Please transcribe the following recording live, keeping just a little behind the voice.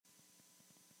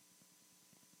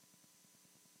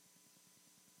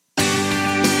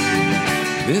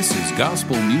This is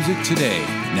Gospel Music Today.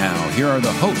 Now, here are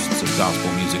the hosts of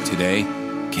Gospel Music Today,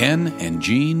 Ken and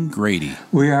Jean Grady.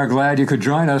 We are glad you could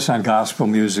join us on Gospel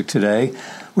Music Today.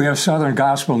 We have Southern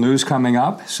Gospel news coming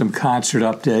up, some concert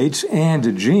updates,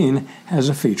 and Jean has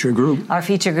a feature group. Our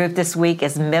feature group this week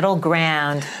is Middle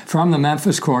Ground. From the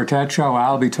Memphis Quartet Show,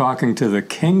 I'll be talking to the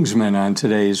Kingsmen on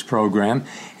today's program,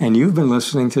 and you've been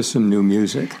listening to some new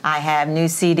music. I have new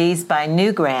CDs by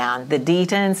New Ground, the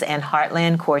Deatons, and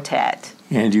Heartland Quartet.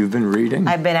 And you've been reading?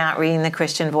 I've been out reading the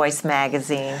Christian Voice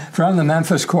magazine. From the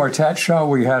Memphis Quartet Show,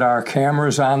 we had our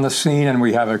cameras on the scene, and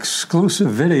we have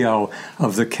exclusive video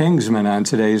of the Kingsmen on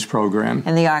today's program.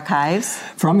 And the archives.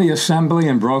 From the Assembly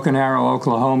in Broken Arrow,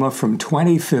 Oklahoma, from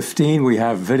 2015, we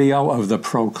have video of the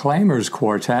Proclaimers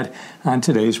Quartet on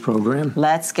today's program.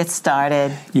 Let's get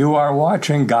started. You are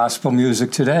watching Gospel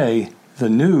Music Today. The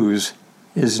news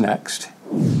is next.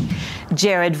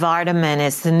 Jared Vardaman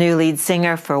is the new lead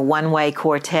singer for One Way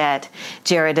Quartet.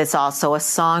 Jared is also a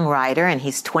songwriter, and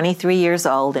he's 23 years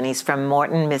old, and he's from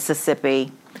Morton,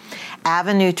 Mississippi.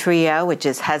 Avenue Trio, which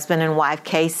is husband and wife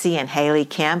Casey and Haley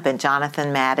Kemp and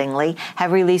Jonathan Mattingly,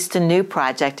 have released a new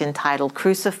project entitled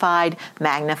Crucified,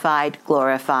 Magnified,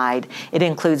 Glorified. It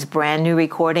includes brand new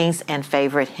recordings and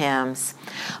favorite hymns.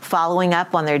 Following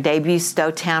up on their debut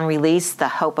Stowtown release, The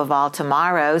Hope of All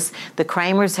Tomorrows, the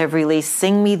Kramers have released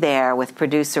Sing Me There with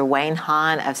producer Wayne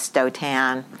Hahn of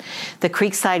Stowtown. The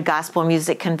Creekside Gospel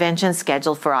Music Convention,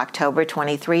 scheduled for October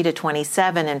 23 to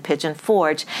 27 in Pigeon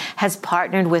Forge, has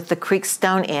partnered with the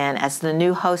Creekstone Inn as the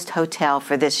new host hotel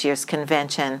for this year's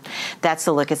convention. That's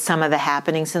a look at some of the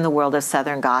happenings in the world of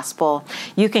Southern Gospel.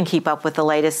 You can keep up with the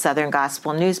latest Southern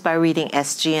Gospel news by reading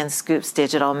SGN Scoops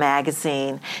digital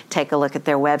magazine. Take a look at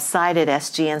their website at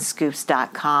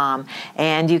sgnscoops.com.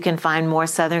 And you can find more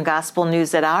Southern Gospel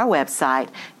news at our website,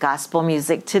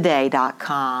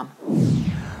 gospelmusictoday.com.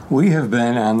 We have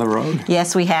been on the road.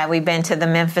 Yes, we have. We've been to the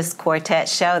Memphis Quartet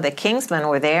Show. The Kingsmen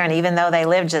were there, and even though they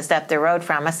live just up the road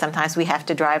from us, sometimes we have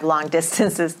to drive long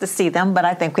distances to see them, but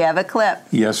I think we have a clip.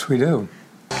 Yes, we do.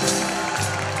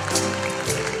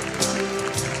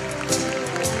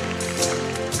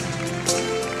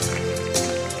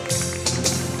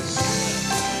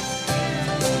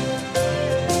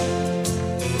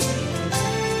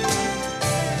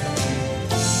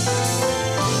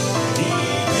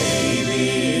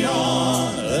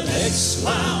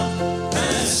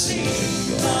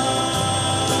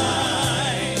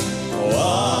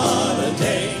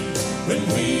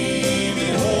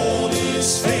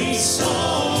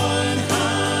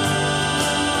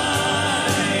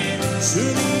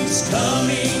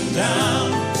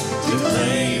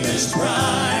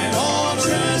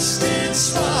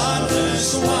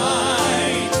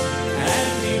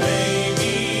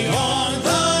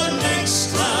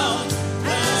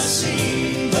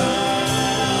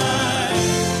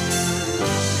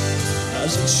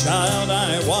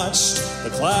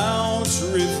 Clouds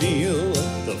reveal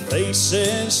the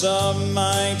faces of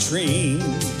my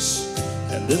dreams,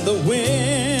 and then the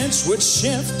winds would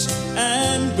shift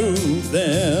and move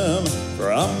them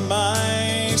from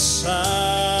my sight.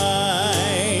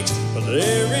 But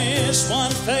there is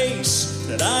one face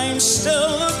that I'm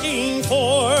still looking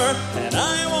for, and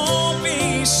I won't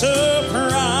be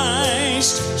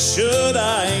surprised should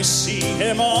I see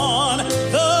him on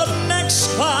the next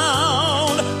cloud.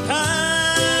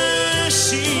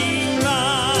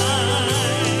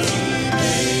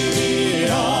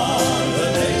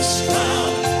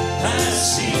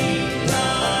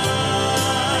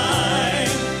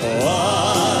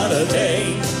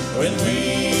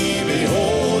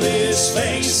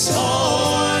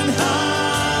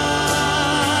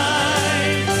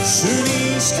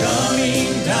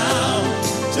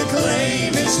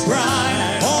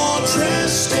 Bride, all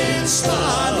dressed in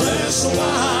spotless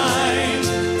white,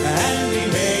 and we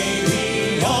may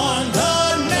be on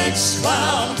the next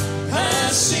cloud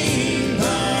passing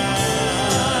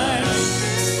by.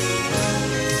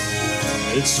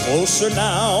 It's closer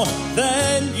now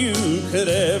than you could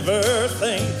ever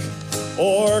think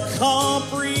or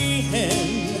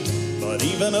comprehend, but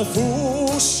even a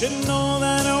fool should know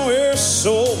that we're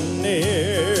so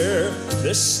near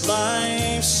this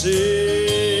life's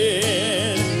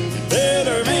end. You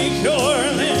better make your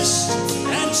list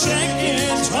and check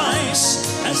it twice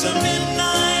as the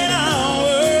midnight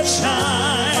hour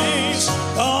chimes,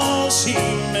 'cause he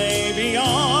may be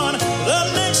on the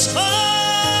next cloud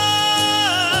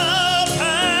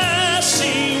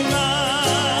passing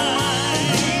by.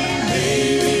 He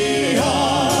may be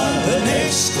on the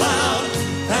next cloud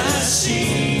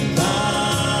passing by.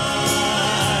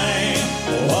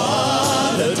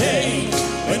 What a day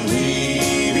when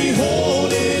we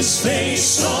behold his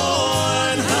face.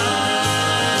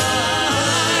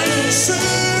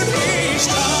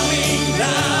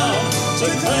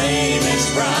 flame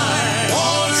is bright,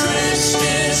 all dressed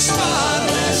in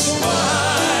spotless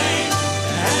white.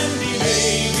 And he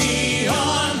may be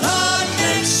on the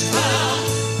next cloud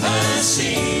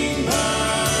passing by.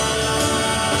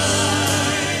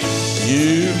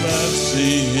 You might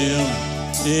see him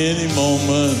any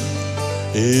moment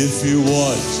if you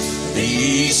watch the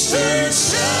eastern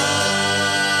sky.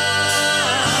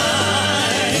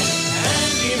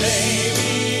 And he may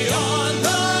be on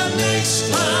the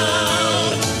next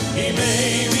cloud. He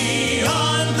may be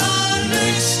on the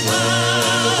next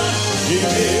cloud. He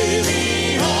may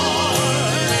be on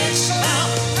the next cloud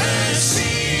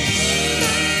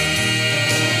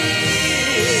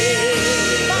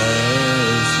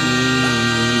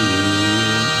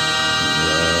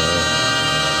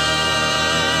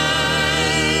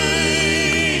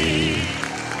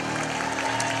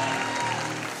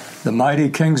The mighty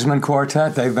Kingsmen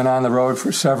Quartet, they've been on the road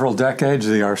for several decades.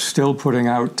 They are still putting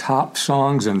out top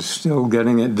songs and still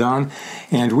getting it done.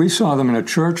 And we saw them in a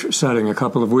church setting a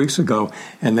couple of weeks ago,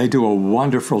 and they do a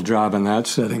wonderful job in that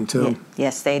setting, too.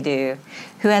 Yes, they do.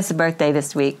 Who has a birthday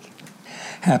this week?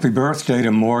 Happy birthday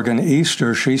to Morgan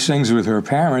Easter. She sings with her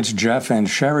parents, Jeff and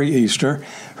Sherry Easter.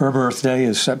 Her birthday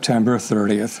is September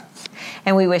 30th.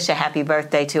 And we wish a happy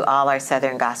birthday to all our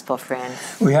Southern Gospel friends.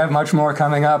 We have much more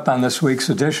coming up on this week's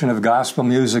edition of Gospel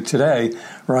Music Today.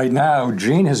 Right now,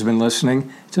 Jean has been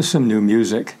listening to some new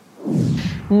music.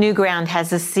 New Ground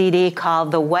has a CD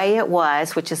called The Way It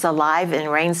Was, which is a live in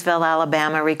Rainsville,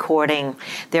 Alabama recording.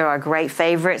 There are great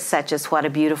favorites such as What a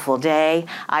Beautiful Day,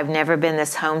 I've Never Been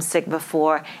This Homesick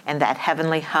Before, and That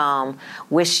Heavenly Home.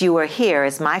 Wish You Were Here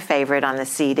is my favorite on the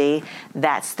CD.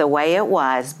 That's The Way It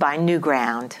Was by New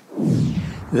Ground.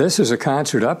 This is a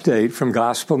concert update from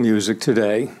Gospel Music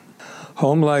Today.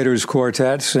 Homelighters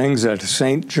Quartet sings at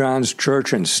St. John's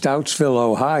Church in Stoutsville,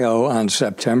 Ohio on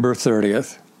September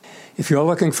 30th. If you're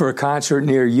looking for a concert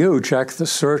near you, check the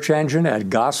search engine at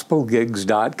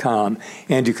gospelgigs.com,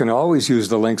 and you can always use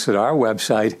the links at our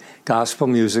website,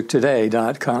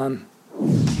 gospelmusictoday.com.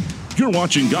 You're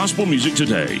watching Gospel Music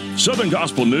Today, Southern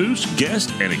Gospel news,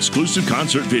 guest, and exclusive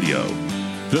concert video.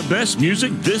 The best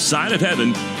music this side of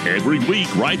heaven every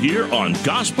week right here on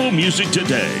Gospel Music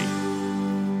Today.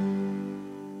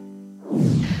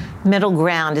 Middle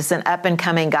Ground is an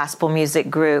up-and-coming gospel music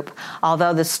group.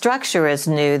 Although the structure is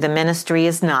new, the ministry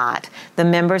is not. The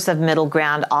members of Middle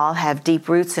Ground all have deep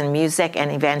roots in music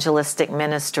and evangelistic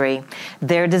ministry.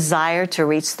 Their desire to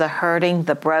reach the hurting,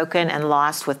 the broken, and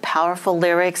lost with powerful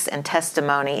lyrics and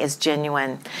testimony is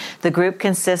genuine. The group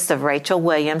consists of Rachel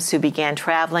Williams, who began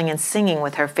traveling and singing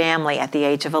with her family at the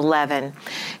age of 11.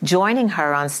 Joining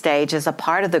her on stage as a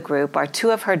part of the group are two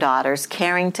of her daughters,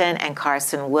 Carrington and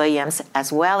Carson Williams,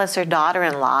 as well as her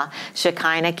daughter-in-law,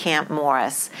 Shekinah Camp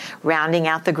Morris. Rounding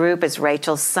out the group is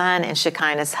Rachel's son and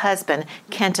Shekinah's husband,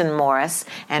 Kenton Morris,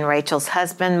 and Rachel's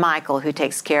husband, Michael, who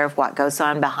takes care of what goes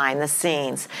on behind the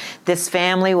scenes. This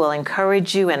family will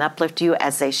encourage you and uplift you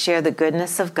as they share the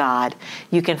goodness of God.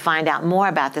 You can find out more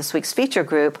about this week's feature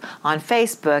group on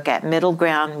Facebook at Middle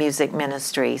Ground Music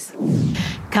Ministries.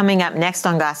 Coming up next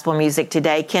on Gospel Music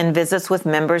Today, Ken visits with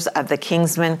members of the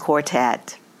Kingsmen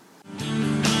Quartet.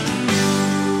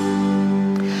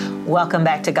 Welcome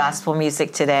back to Gospel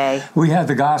Music Today. We had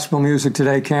the Gospel Music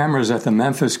Today cameras at the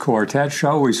Memphis Quartet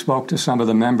Show. We spoke to some of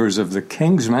the members of the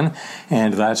Kingsmen,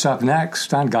 and that's up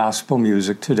next on Gospel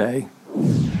Music Today.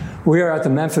 We are at the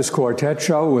Memphis Quartet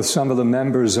Show with some of the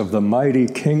members of the mighty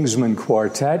Kingsmen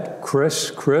Quartet,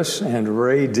 Chris, and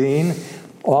Ray Dean,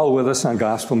 all with us on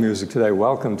Gospel Music Today.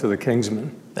 Welcome to the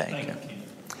Kingsmen. Thank you.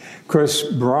 Chris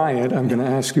Bryant, I'm going to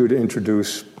ask you to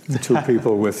introduce the two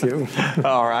people with you.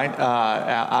 All right.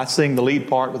 I sing the lead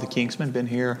part with the Kingsmen. Been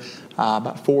here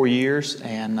about 4 years.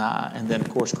 And then, of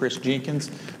course, Chris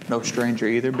Jenkins, no stranger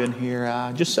either. Been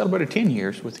here, just celebrated 10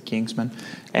 years with the Kingsmen.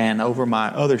 And over my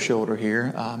other shoulder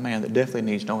here, a man that definitely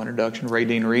needs no introduction, Ray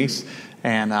Dean Reese.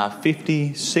 And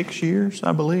 56 years,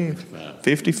 I believe.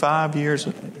 55 years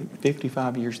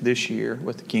this year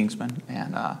with the Kingsmen.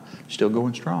 And still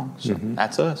going strong. So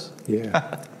that's us.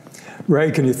 Yeah.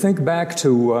 Ray, can you think back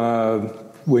to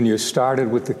when you started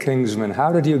with the Kingsmen?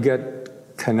 How did you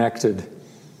get connected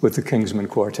with the Kingsmen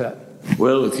Quartet?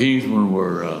 Well, the Kingsmen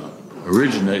were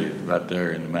originated right there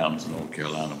in the mountains of North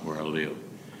Carolina where I live.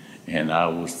 And I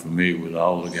was familiar with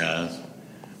all the guys.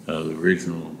 The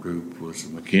original group was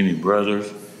the McKinney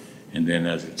Brothers. And then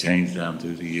as it changed down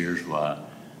through the years,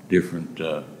 different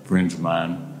friends of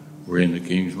mine were in the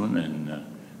Kingsmen. And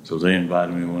so they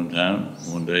invited me one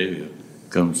day to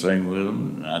come sing with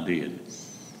them, and I did.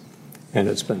 And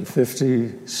it's been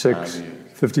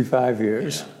 55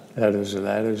 years. Yeah.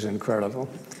 That is incredible.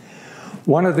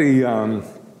 One of the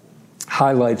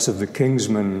highlights of the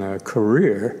Kingsmen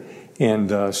career,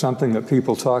 and something that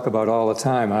people talk about all the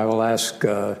time. I will ask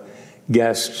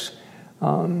guests,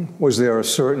 was there a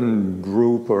certain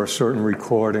group or a certain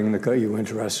recording that got you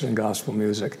interested in gospel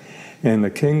music? And the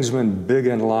Kingsmen Big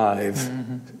and Live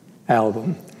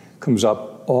album comes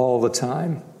up all the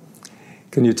time.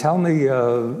 Can you tell me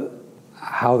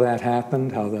how that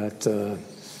happened,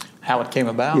 How it came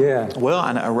about? Yeah. Well,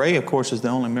 and Ray, of course, is the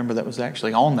only member that was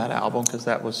actually on that album, because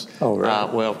that was,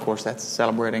 well, of course, that's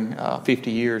celebrating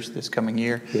 50 years this coming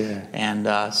year. Yeah.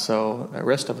 And so the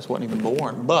rest of us wasn't even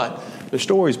born. But the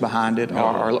stories behind it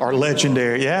are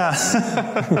legendary. Yeah.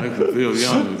 Make me feel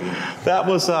young again.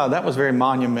 That was very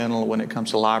monumental when it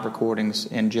comes to live recordings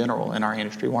in general in our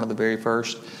industry. One of the very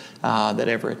first that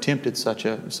ever attempted such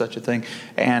a thing.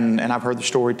 And I've heard the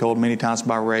story told many times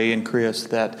by Ray and Chris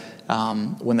that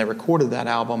when they recorded that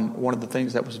album, one of the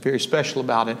things that was very special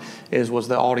about it was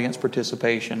the audience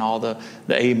participation, all the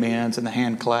amens and the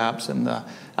hand claps, and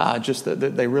just that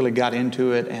they really got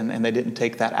into it, and they didn't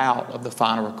take that out of the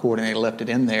final recording. They left it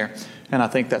in there. And I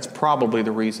think that's probably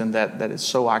the reason that it's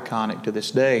so iconic to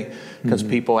this day, because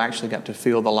people actually got to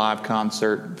feel the live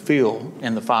concert feel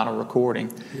in the final recording.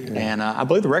 Yeah. And I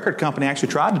believe the record company actually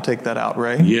tried to take that out,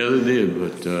 Ray. Yeah, they did,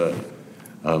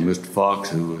 but Mr. Fox,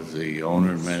 who was the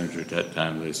owner and manager at that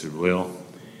time, they said, well,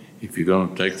 if you're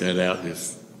going to take that out,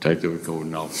 just take the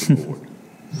recording off the board.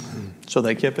 So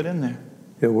they kept it in there.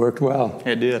 It worked well.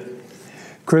 It did.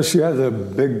 Chris, you have the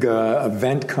big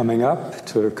event coming up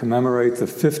to commemorate the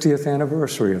 50th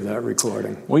anniversary of that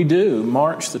recording. We do,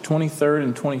 March the 23rd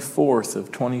and 24th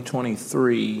of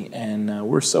 2023, and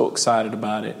we're so excited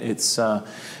about it. It's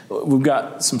we've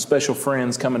got some special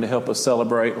friends coming to help us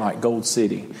celebrate, like Gold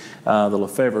City, the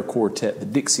Lefevre Quartet, the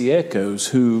Dixie Echoes,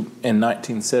 who in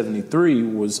 1973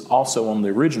 was also on the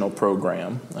original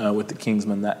program with the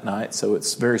Kingsmen that night. So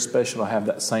it's very special to have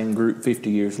that same group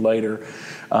 50 years later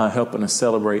helping us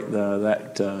celebrate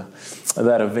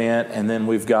that event. And then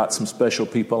we've got some special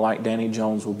people like Danny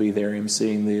Jones will be there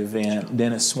emceeing the event.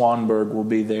 Dennis Swanberg will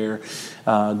be there.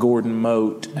 Gordon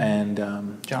Moat and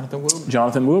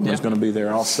Jonathan Wilbur is going to be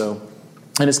there also.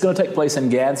 And it's going to take place in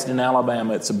Gadsden,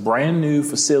 Alabama. It's a brand new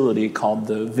facility called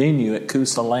the Venue at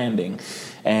Coosa Landing.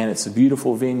 And it's a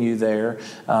beautiful venue there.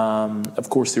 Of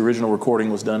course, the original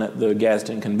recording was done at the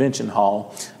Gadsden Convention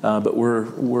Hall, but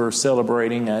we're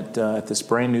celebrating at this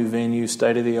brand new venue,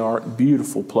 state of the art,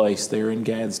 beautiful place there in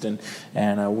Gadsden,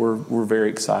 and we're very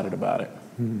excited about it.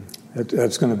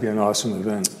 That's going to be an awesome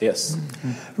event. Yes.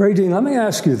 Ray Dean, let me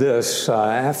ask you this: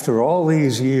 after all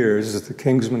these years that the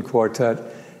Kingsmen Quartet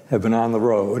have been on the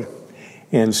road,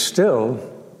 and still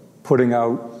putting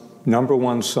out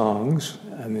 #1 songs.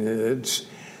 I mean,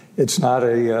 it's not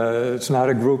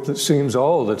a group that seems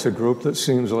old. It's a group that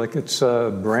seems like it's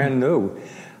brand new.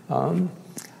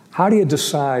 How do you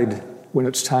decide when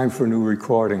it's time for a new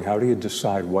recording? How do you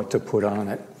decide what to put on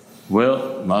it?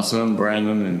 Well, my son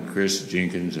Brandon and Chris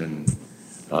Jenkins and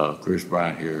Chris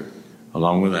Bryant here,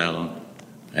 along with Alan,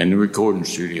 and the recording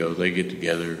studio, they get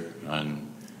together, and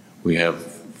we have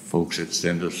folks that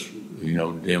send us,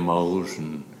 demos,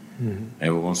 and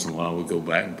every once in a while we go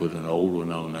back and put an old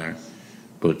one on there.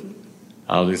 But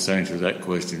I'll just answer that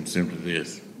question simply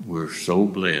this: we're so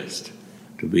blessed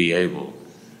to be able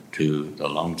to the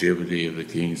longevity of the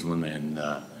Kingsmen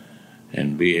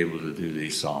and be able to do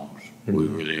these songs. We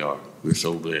really are. We're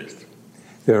so blessed.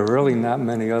 There are really not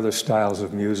many other styles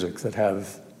of music that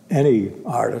have any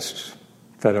artists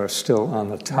that are still on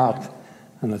the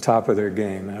top of their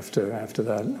game after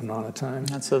that amount of time.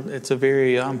 It's a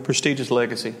very prestigious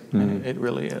legacy. It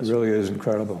really is. It really is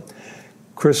incredible.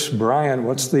 Chris Bryant,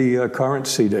 what's the current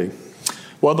CD?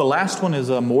 Well, the last one is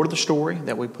More to the Story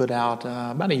that we put out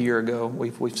about a year ago.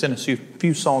 We've sent a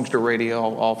few songs to radio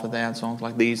off of that, songs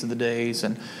like These Are the Days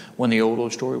and When the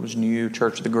Old Story Was New.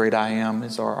 Church of the Great I Am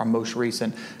is our most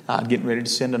recent. Getting ready to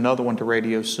send another one to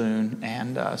radio soon.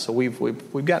 And so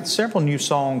we've got several new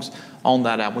songs on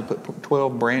that album. We put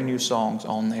 12 brand new songs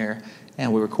on there,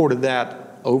 and we recorded that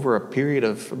over a period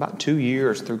of about 2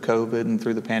 years through COVID and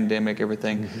through the pandemic,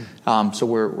 everything. So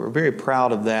we're very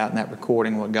proud of that and that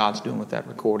recording, what God's doing with that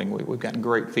recording. We've gotten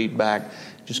great feedback,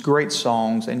 just great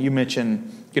songs. And you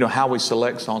mentioned, how we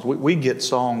select songs. We get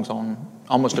songs on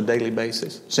almost a daily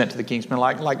basis sent to the Kingsmen,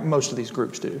 like most of these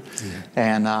groups do.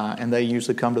 And they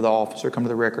usually come to the office or come to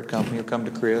the record company or come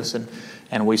to Chris,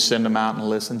 and we send them out and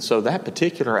listen. So that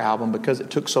particular album, because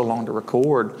it took so long to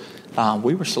record,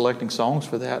 we were selecting songs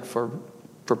for that for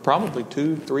probably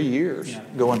 2-3 years,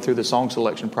 going through the song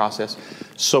selection process.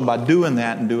 So by doing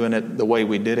that and doing it the way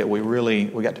we did it, we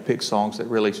got to pick songs that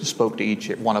really spoke to each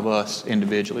one of us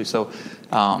individually. So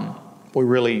we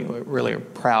really are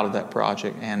proud of that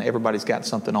project, and everybody's got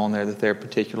something on there that they're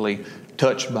particularly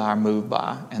touched by or moved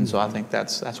by, and so I think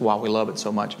that's why we love it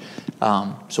so much.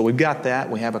 So we've got that.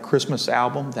 We have a Christmas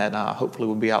album that hopefully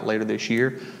will be out later this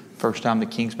year. First time the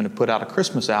Kingsmen have put out a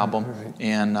Christmas album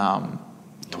in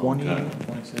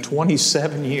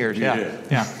 27 years.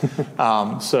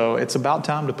 Yeah. So it's about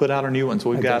time to put out our new one. So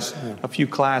we've got a few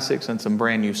classics and some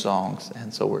brand new songs,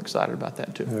 and so we're excited about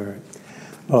that too. All right.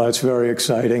 Well, that's very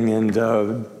exciting, and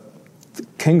the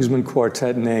Kingsmen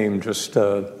Quartet name just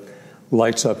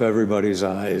lights up everybody's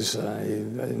eyes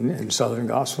in Southern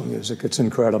gospel music. It's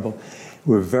incredible.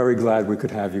 We're very glad we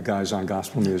could have you guys on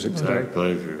Gospel Music today. It's our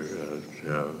pleasure.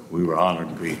 We were honored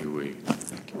to be here.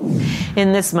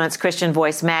 In this month's Christian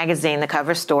Voice magazine, the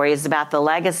cover story is about the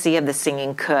legacy of the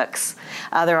singing cooks.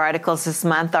 Other articles this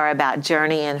month are about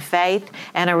Journey in Faith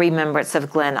and a remembrance of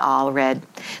Glenn Allred.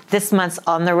 This month's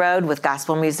On the Road with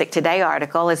Gospel Music Today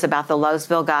article is about the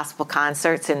Lowesville Gospel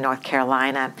Concerts in North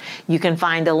Carolina. You can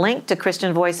find a link to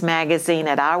Christian Voice magazine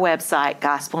at our website,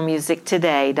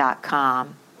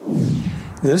 gospelmusictoday.com.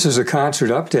 This is a concert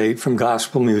update from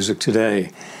Gospel Music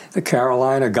Today. The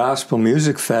Carolina Gospel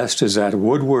Music Fest is at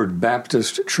Woodward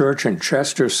Baptist Church in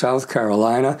Chester, South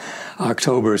Carolina,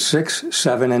 October 6,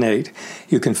 7, and 8.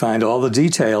 You can find all the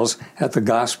details at the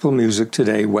Gospel Music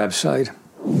Today website.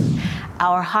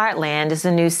 Our Heartland is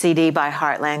a new CD by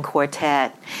Heartland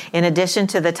Quartet. In addition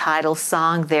to the title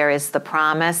song, there is The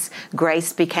Promise,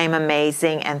 Grace Became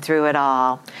Amazing, and Through It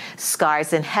All.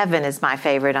 Scars in Heaven is my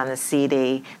favorite on the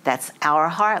CD. That's Our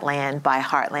Heartland by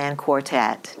Heartland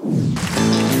Quartet.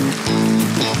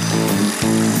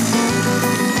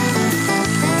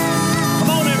 Come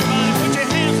on, everybody, put your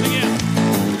hands together.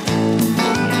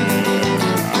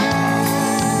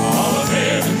 All of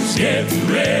heaven's getting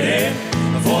ready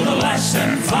for the last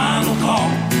and final call.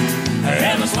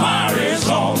 Heaven's fire is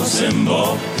all a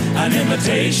symbol, an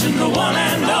invitation to one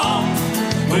and all.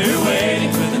 We're waiting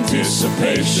with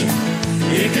anticipation.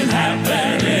 It can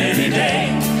happen any day.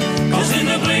 'Cause in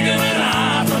the blink of an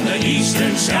eye from the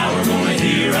eastern sky, we're gonna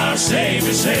hear our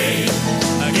Savior say,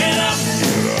 get up,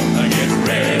 get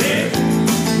ready.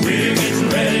 We're getting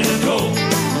ready to go.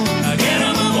 Get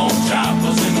a move on top,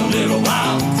 'cause in a little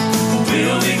while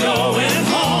we'll be going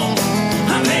home.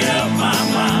 I made up my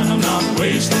mind, I'm not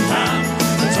wasting time.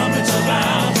 The trumpet's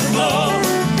about to blow.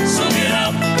 So get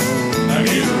up,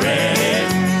 get ready.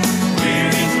 We're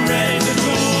getting ready to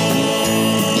go.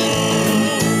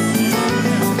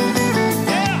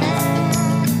 Yeah.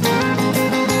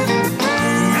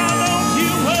 Now don't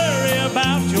you worry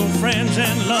about your friends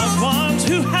and loved ones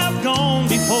who have gone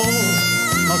before.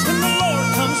 'Cause when the Lord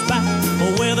comes back,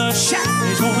 with a shout,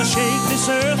 He's gonna shake this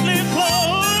earthly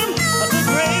floor. But the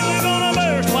grave we're gonna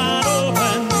burst wide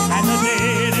open, and the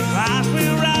dead in Christ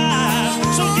will rise.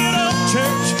 So get up,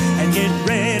 church, and get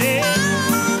ready.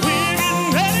 We're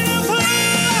getting ready to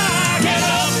fly. Get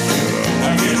up,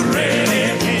 get ready.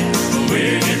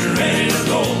 We're getting ready to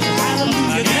go.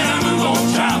 Again, I'm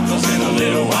gonna try, 'cause in a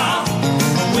little while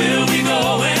we'll be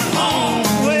going home.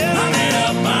 Well, I made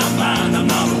up my mind, I'm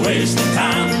not wasting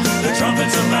time. The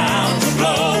trumpet's about to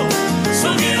blow. So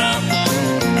get up,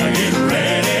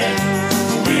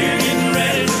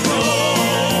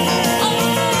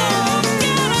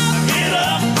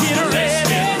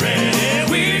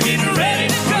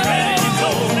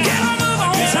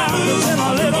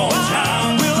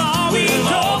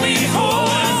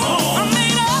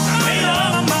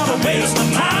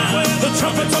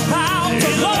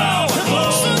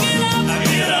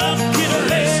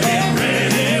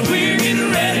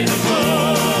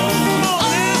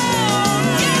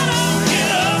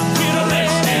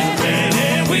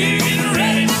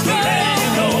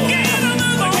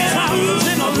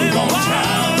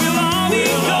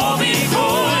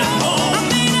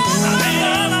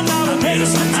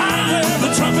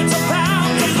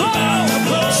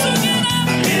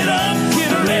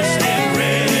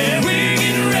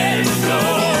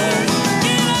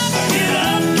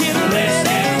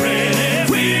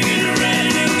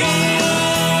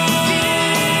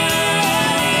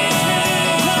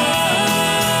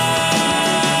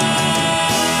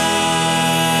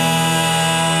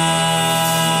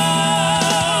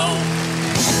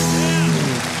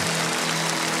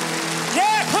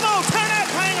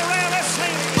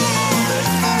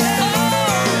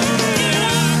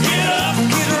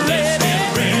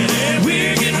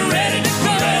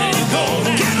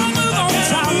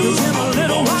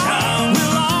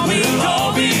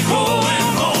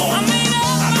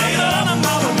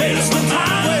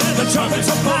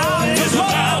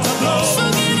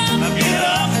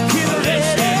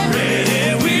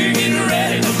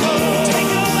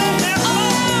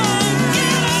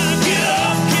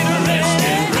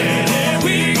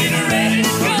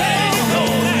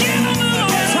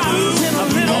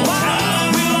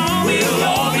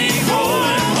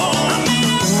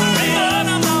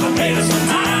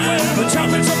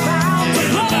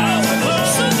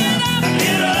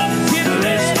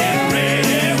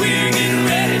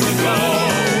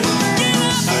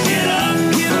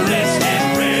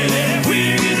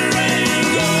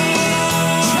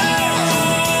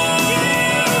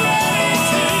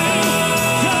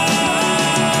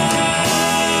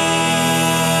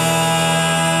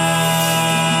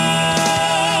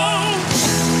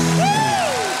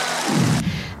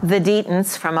 The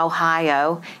Deatons from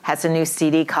Ohio has a new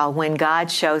CD called When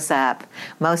God Shows Up.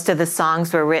 Most of the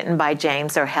songs were written by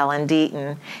James or Helen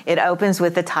Deaton. It opens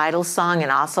with the title song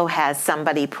and also has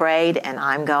Somebody Prayed and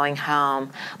I'm Going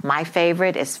Home. My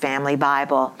favorite is Family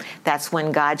Bible. That's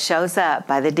When God Shows Up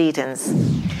by the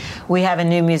Deatons. We have a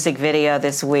new music video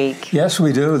this week. Yes,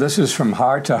 we do. This is from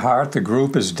Heart to Heart. The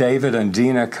group is David and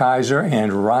Dina Kaiser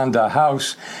and Rhonda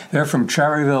House. They're from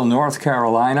Cherryville, North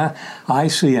Carolina. I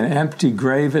See an Empty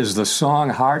Grave is the song.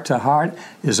 Heart to Heart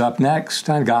is up next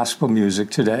on Gospel Music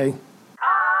Today.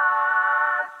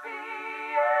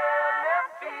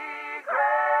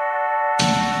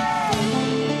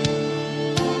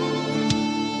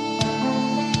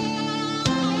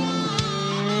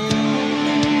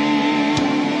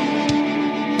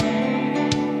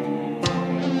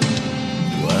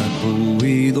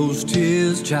 Those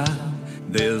tears, child,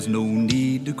 there's no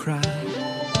need to cry.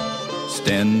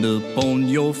 Stand up on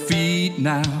your feet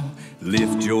now,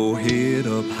 lift your head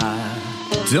up high.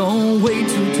 Don't wait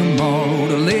till tomorrow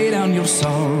to lay down your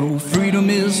sorrow. Freedom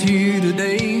is here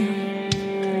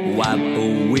today. Wipe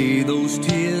away those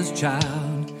tears,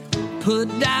 child, put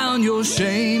down your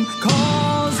shame.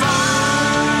 'Cause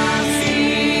I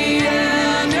see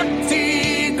an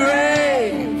empty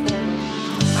grave.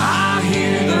 I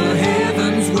hear the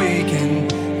heavens waking,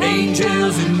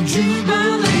 angels in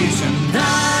jubilation.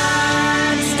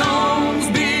 That stone's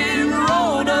been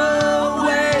rolled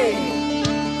away.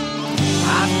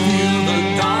 I feel the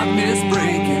darkness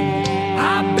breaking,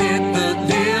 I bet the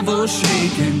devil's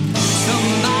shaking.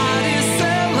 Somebody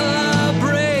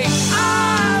celebrate. I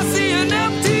see an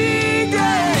empty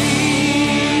grave.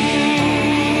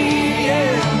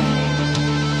 Yeah.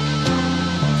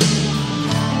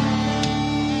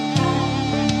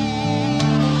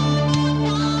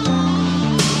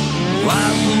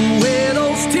 Wipe away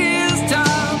those tears,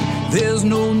 child. There's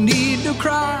no need to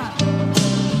cry.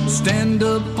 Stand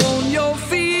up on your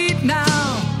feet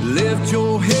now. Lift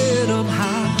your head up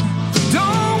high.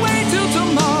 Don't wait till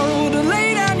tomorrow to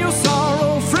lay down your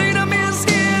sorrow. Freedom is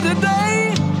here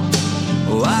today.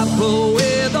 Wipe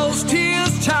away those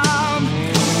tears, child.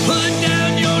 Put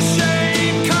down your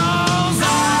shame. 'Cause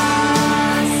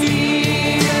I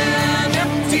see an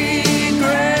empty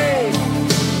grave.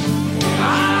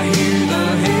 I hear the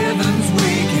heavens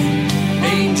waking,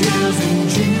 angels in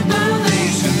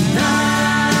jubilation.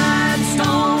 That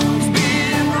stone's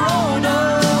been rolled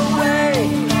away.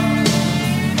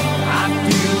 I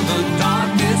feel the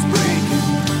darkness breaking,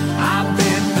 I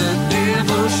bet the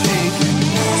devil's shaking.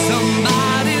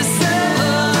 Somebody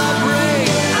celebrate.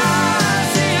 I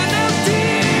see an empty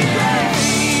grave.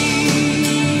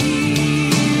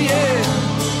 Yeah.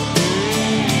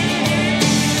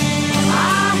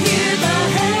 I hear the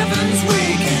heavens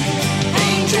waking,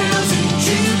 angels in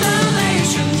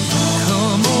jubilation.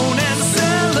 Come on and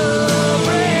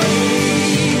celebrate.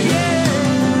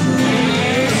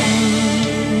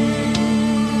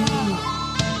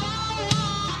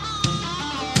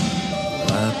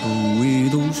 Wipe away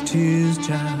those tears,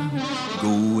 child.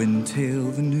 Go and tell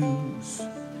the news.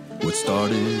 What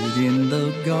started in the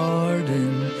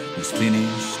garden was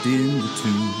finished in the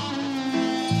tomb.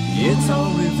 It's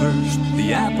all reversed,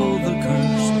 the apple, the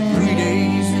curse, 3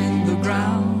 days in the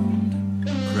ground.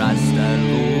 Christ our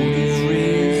Lord is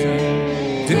risen,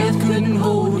 death couldn't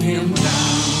hold him down.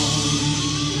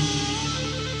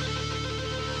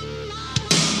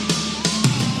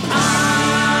 I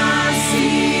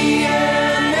see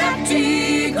an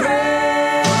empty grave.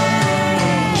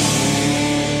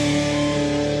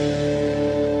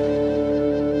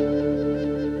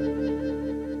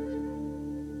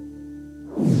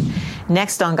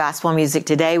 Next on Gospel Music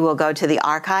Today, we'll go to the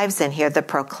archives and hear the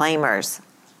Proclaimers.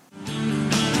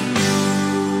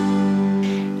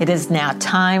 It is now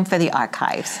time for the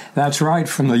archives. That's right.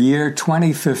 From the year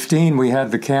 2015, we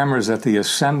had the cameras at the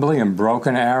Assembly in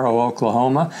Broken Arrow,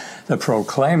 Oklahoma. The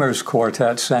Proclaimers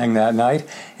Quartet sang that night,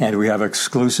 and we have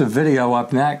exclusive video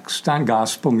up next on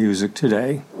Gospel Music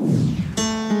Today.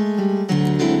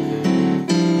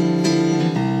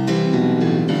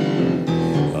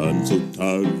 I'm so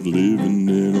tired of living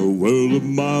in a world of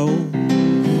my own.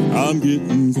 I'm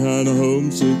getting kind of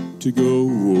homesick to go.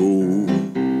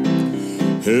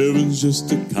 Heaven's just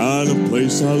the kind of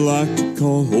place I like to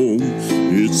call home.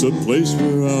 It's a place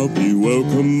where I'll be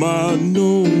welcome, I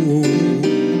know.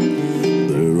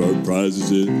 There are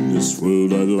prizes in this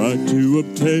world I'd like to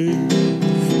obtain,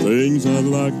 things I'd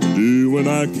like to do when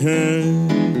I can.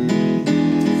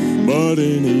 But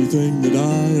anything that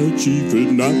I achieve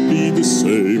could not be the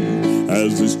same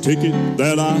as this ticket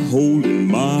that I hold in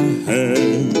my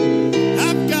hand.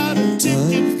 I've got a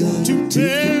ticket to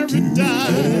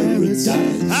paradise.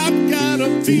 I've got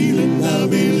a feeling I'll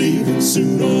be leaving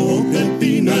soon. Oh, won't that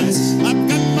be nice? I've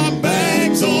got my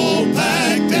bags all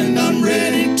packed and I'm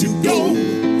ready to go.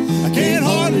 I can't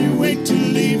hardly wait to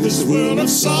leave this world of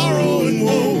sorrow and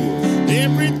woe.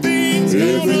 Everything's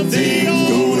gonna be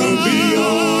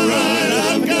alright.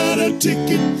 I've got a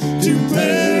ticket to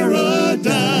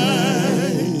paradise.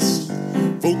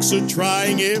 Folks are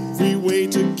trying every way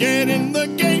to get in the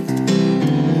gate,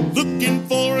 looking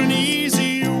for an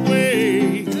easier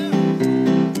way.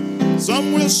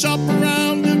 Some will shop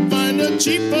around to find a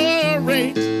cheaper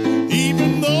rate,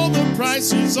 even though the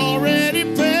price is already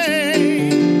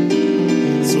paid.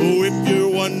 So if you're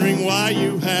wondering why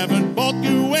you haven't bought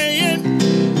your way in,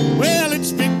 well,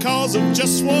 it's because of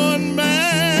just one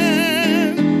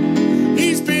man.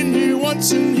 He's been here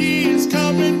once and he is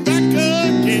coming back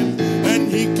again,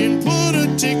 and he can put a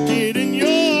ticket in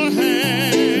your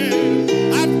hand.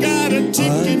 I've got a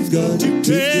ticket to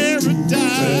paradise.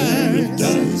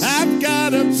 I've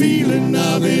got a feeling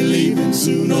I'll be leaving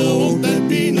soon. Oh, won't that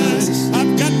be nice?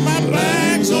 I've got my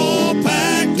bags all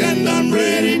packed and I'm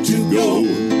ready to go.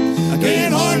 I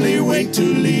can't hardly wait to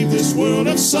leave this world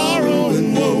of sorrow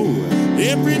and woe.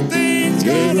 Everything's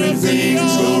gonna be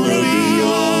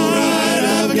alright.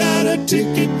 I've got a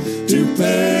ticket to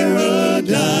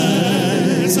paradise.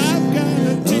 I've got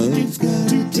a ticket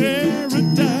to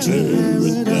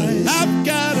paradise. I've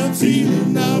got a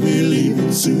feeling I'll be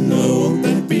leaving soon. Oh, won't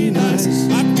that be nice?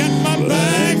 I've got my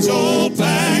bags all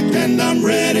packed and I'm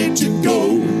ready to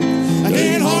go. I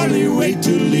can't hardly wait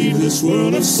to leave this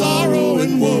world of sorrow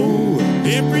and woe.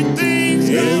 Everything's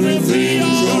gonna be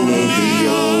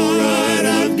alright.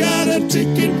 I've got a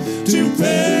ticket to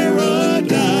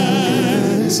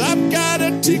paradise. I've got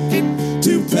a ticket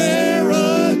to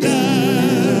paradise.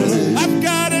 I've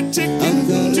got a ticket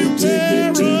to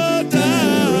paradise.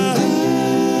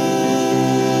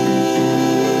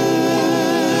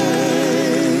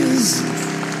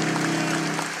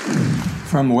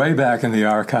 From way back in the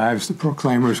archives, the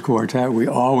Proclaimers Quartet, we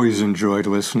always enjoyed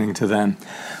listening to them.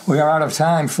 We are out of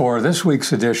time for this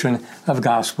week's edition of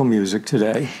Gospel Music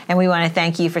Today. And we want to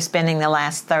thank you for spending the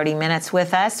last 30 minutes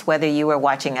with us, whether you were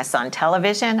watching us on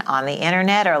television, on the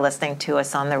internet, or listening to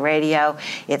us on the radio.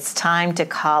 It's time to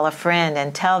call a friend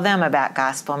and tell them about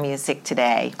Gospel Music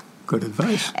Today. Good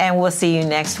advice. And we'll see you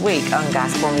next week on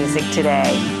Gospel Music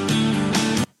Today.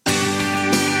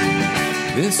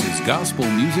 This is Gospel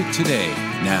Music Today.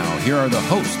 Now, here are the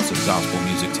hosts of Gospel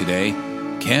Music Today,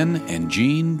 Ken and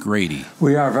Jean Grady.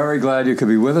 We are very glad you could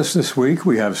be with us this week.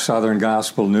 We have Southern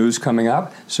Gospel news coming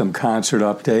up, some concert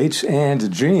updates, and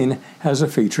Jean has a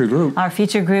feature group. Our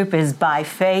feature group is By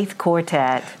Faith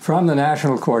Quartet. From the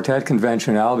National Quartet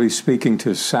Convention, I'll be speaking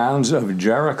to Sounds of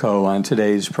Jericho on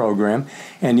today's program,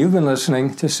 and you've been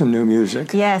listening to some new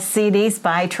music. Yes, CDs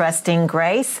by Trusting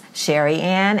Grace, Sherry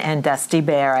Ann, and Dusty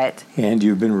Barrett. And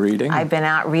you've been reading? I've been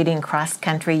out reading Cross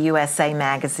Country USA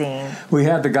magazine. We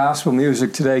had the Gospel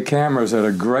Music Today cameras at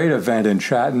a great event in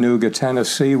Chattanooga,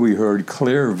 Tennessee. We heard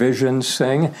Clear Vision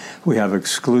sing. We have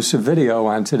exclusive video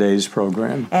on today's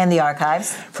program. And the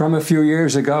archives. From a few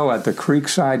years ago at the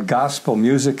Creekside Gospel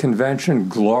Music Convention,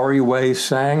 Glory Way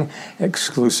sang.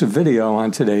 Exclusive video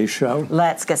on today's show.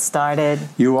 Let's get started.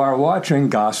 You are watching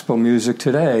Gospel Music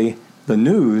Today. The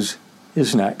news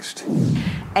is next.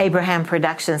 Abraham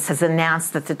Productions has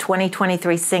announced that the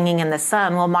 2023 Singing in the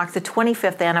Sun will mark the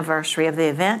 25th anniversary of the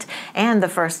event and the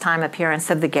first-time appearance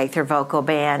of the Gaither Vocal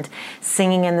Band.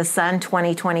 Singing in the Sun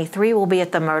 2023 will be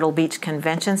at the Myrtle Beach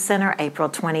Convention Center April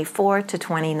 24 to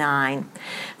 29.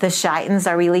 The Shitans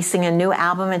are releasing a new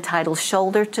album entitled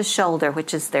Shoulder to Shoulder,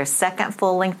 which is their second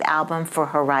full-length album for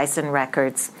Horizon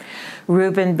Records.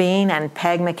 Reuben Bean and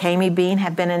Peg McCamey Bean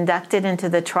have been inducted into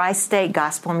the Tri-State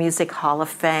Gospel Music Hall of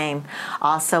Fame.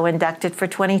 Also inducted for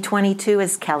 2022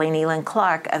 is Kelly Neelan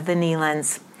Clark of the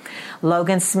Neelans.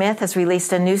 Logan Smith has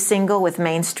released a new single with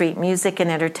Main Street Music and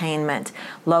Entertainment.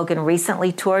 Logan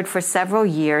recently toured for several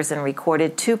years and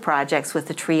recorded 2 projects with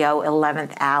the trio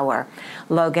 11th Hour.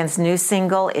 Logan's new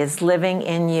single is Living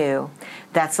in You.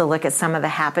 That's a look at some of the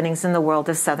happenings in the world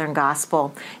of Southern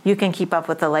Gospel. You can keep up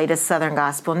with the latest Southern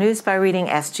Gospel news by reading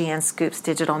SGN Scoops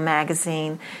Digital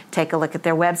Magazine. Take a look at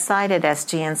their website at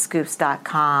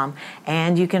sgnscoops.com.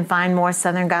 And you can find more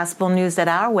Southern Gospel news at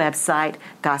our website,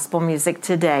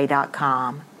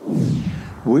 gospelmusictoday.com.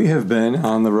 We have been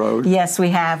on the road. Yes, we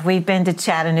have. We've been to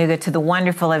Chattanooga to the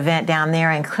wonderful event down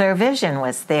there, and Clear Vision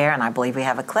was there, and I believe we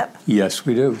have a clip. Yes,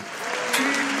 we do.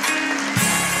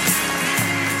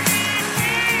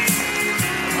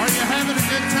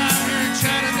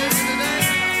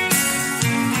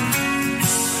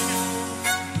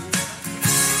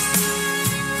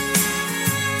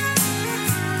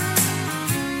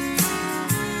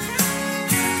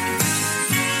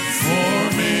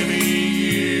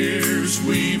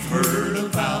 we've heard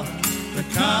about the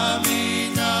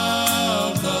coming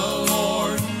of the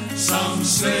Lord. Some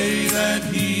say that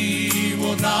he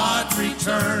will not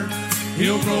return.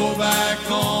 He'll go back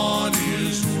on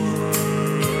his word.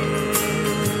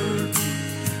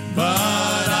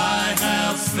 But I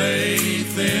have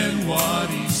faith in what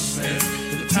he said.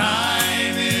 The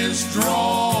time is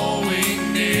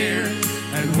drawing near,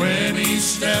 and when he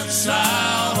steps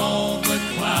out on the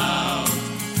cloud,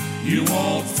 you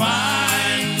won't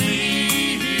find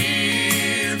me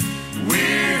here.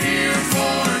 We're here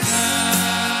for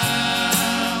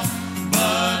now,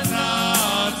 but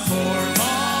not for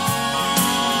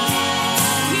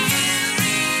long.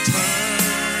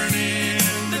 Turn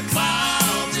in the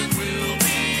clouds and we'll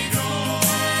be gone.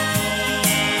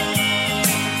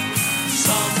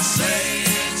 Some say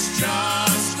it's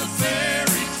just a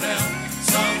fairy tale.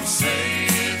 Some say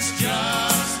it's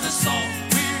just a song.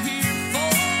 We're here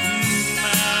for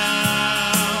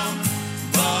now,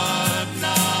 but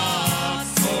not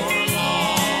for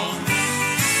long.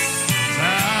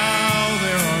 Now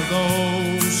there are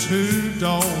those who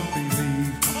don't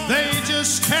believe. They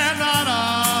just cannot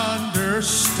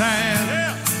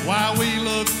understand why we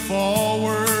look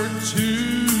forward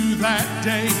to that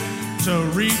day to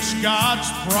reach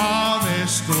God's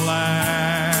promised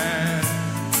land.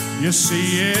 You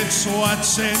see, it's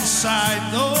what's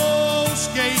inside those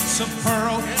gates of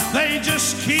pearl. They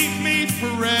just keep me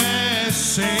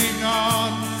pressing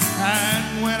on.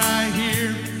 And when I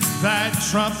hear that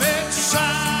trumpet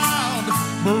sound,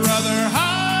 brother,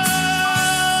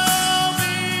 I'll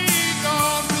be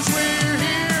gone. 'Cause we're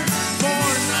here for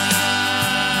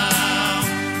now,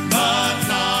 but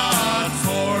not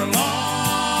for long.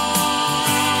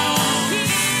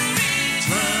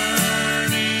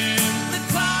 Turn in the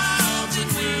clouds and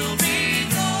we'll be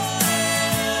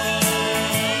gone.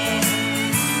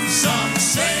 Some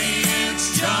say it's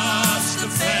just a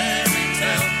fairy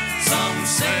tale. Some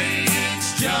say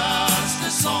it's just a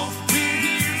song. We're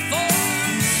here for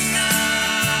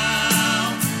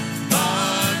now,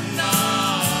 but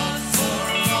not for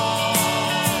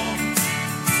long.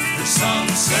 Some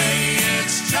say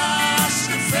it's just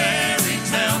a fairy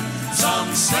tale.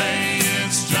 Some say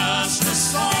it's just a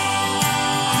song.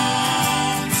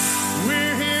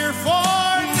 We're here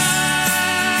for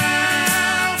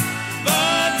now,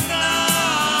 but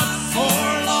not for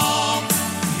long.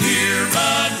 Here,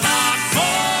 but not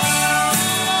for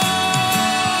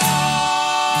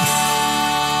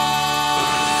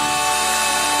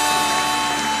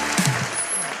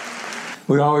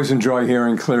We always enjoy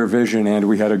hearing Clear Vision, and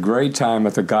we had a great time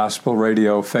at the Gospel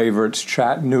Radio Favorites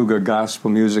Chattanooga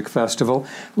Gospel Music Festival.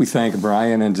 We thank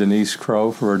Brian and Denise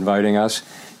Crow for inviting us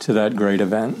to that great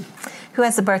event. Who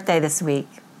has a birthday this week?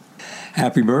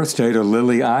 Happy birthday to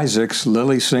Lily Isaacs.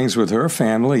 Lily sings with her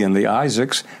family and the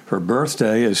Isaacs. Her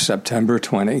birthday is September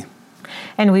 20.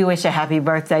 And we wish a happy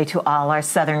birthday to all our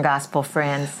Southern Gospel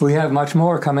friends. We have much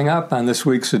more coming up on this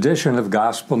week's edition of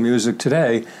Gospel Music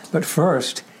Today, but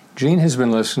first, Jean has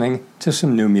been listening to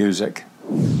some new music.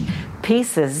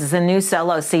 Pieces is a new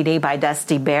solo CD by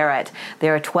Dusty Barrett.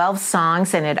 There are 12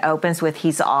 songs, and it opens with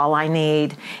He's All I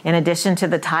Need. In addition to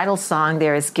the title song,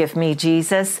 there is Give Me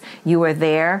Jesus, You Are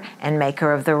There, and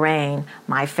Maker of the Rain.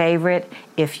 My favorite,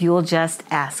 If You'll Just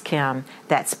Ask Him.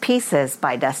 That's Pieces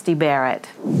by Dusty Barrett.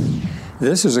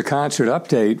 This is a concert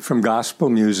update from Gospel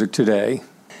Music Today.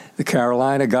 The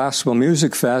Carolina Gospel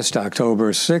Music Fest,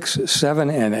 October 6, 7,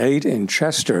 and 8 in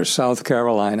Chester, South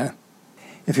Carolina.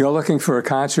 If you're looking for a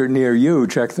concert near you,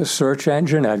 check the search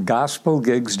engine at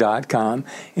gospelgigs.com,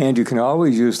 and you can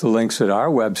always use the links at our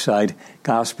website,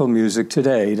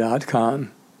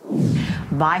 gospelmusictoday.com.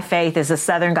 By Faith is a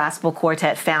Southern Gospel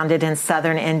quartet founded in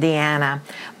Southern Indiana.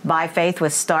 By Faith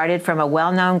was started from a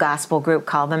well-known gospel group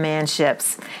called the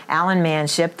Manships. Alan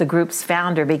Manship, the group's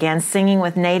founder, began singing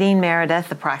with Nadine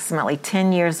Meredith approximately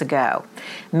 10 years ago.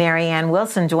 Mary Ann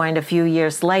Wilson joined a few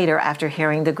years later after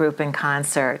hearing the group in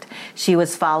concert. She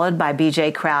was followed by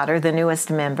B.J. Crowder, the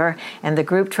newest member, and the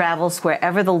group travels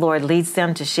wherever the Lord leads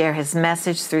them to share His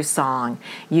message through song.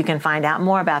 You can find out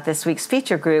more about this week's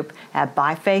feature group at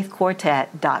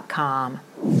byfaithquartet.com.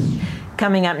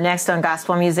 Coming up next on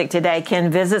Gospel Music Today, Ken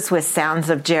visits with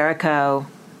Sounds of Jericho.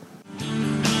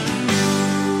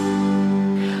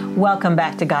 Welcome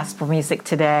back to Gospel Music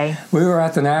Today. We were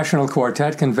at the National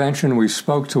Quartet Convention. We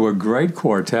spoke to a great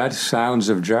quartet, Sounds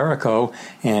of Jericho,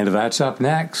 and that's up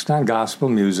next on Gospel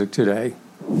Music Today.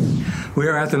 We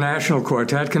are at the National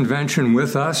Quartet Convention.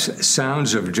 With us,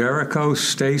 Sounds of Jericho.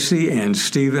 Stacy and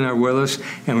Stephen are with us,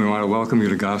 and we want to welcome you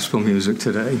to Gospel Music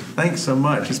Today. Thanks so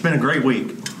much. It's been a great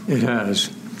week. It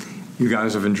has. You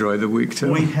guys have enjoyed the week,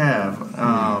 too. We have.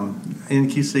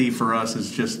 NQC for us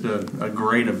is just a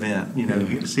great event. You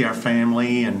get to see our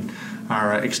family and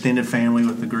our extended family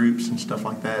with the groups and stuff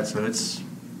like that. So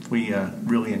we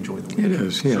really enjoy the week. It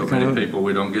is, yeah. So many people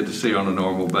we don't get to see on a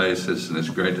normal basis, and it's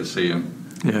great to see them.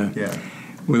 Yeah.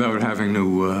 Without having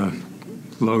to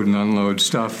load and unload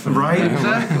stuff. Right.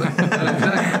 Exactly.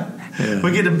 Yeah.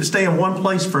 We get to stay in one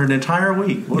place for an entire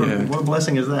week. What a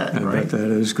blessing is that, I right? bet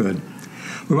that is good.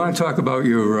 We want to talk about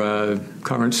your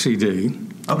current CD.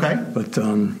 Okay. But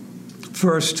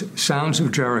first, Sounds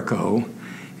of Jericho.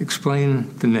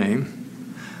 Explain the name.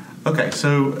 Okay,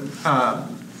 so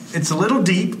it's a little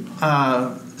deep.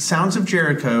 Sounds of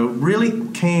Jericho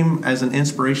really came as an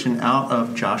inspiration out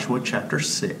of Joshua chapter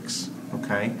 6,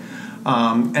 okay?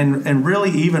 And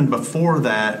really even before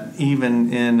that,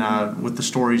 even in with the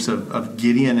stories of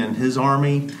Gideon and his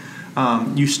army,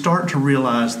 you start to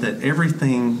realize that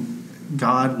everything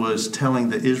God was telling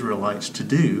the Israelites to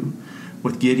do.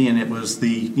 With Gideon, it was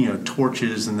the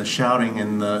torches and the shouting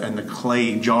and the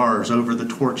clay jars over the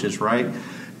torches, right?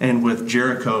 And with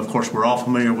Jericho, of course, we're all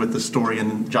familiar with the story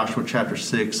in Joshua chapter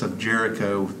 6 of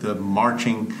Jericho, the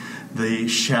marching, the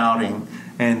shouting,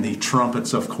 and the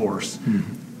trumpets, of course.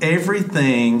 Mm-hmm.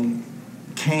 Everything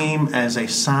came as a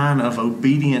sign of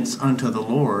obedience unto the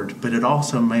Lord, but it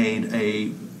also made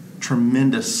a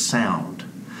tremendous sound.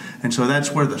 And so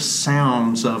that's where the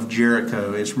sounds of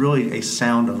Jericho is really a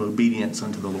sound of obedience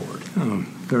unto the Lord. Oh,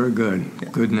 very good. Yeah.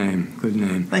 Good name.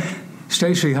 Thank you.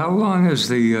 Stacy, how long has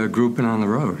the group been on the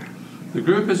road? The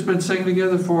group has been singing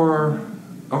together for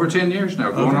over 10 years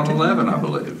now, going on 11, I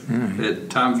believe. Yeah.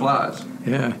 Time flies.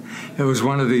 Yeah. It was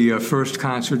one of the first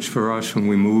concerts for us when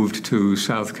we moved to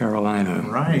South Carolina.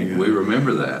 Right. We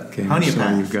remember that. Came to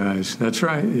see you guys. That's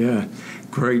right, yeah.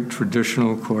 Great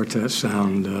traditional quartet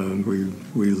sound.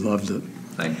 We loved it.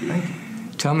 Thank you.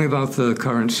 Tell me about the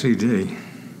current CD.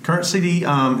 Current CD,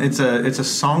 it's a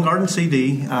Song Garden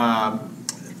CD.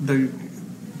 The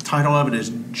title of it is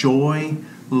Joy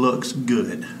Looks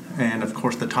Good. And, of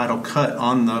course, the title cut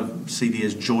on the CD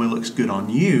is Joy Looks Good on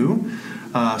You.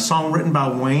 Song written by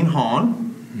Wayne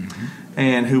Hahn,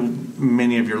 and who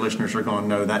many of your listeners are going to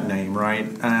know that name, right?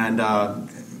 And,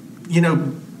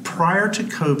 prior to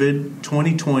COVID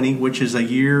 2020, which is a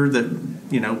year that,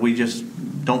 we just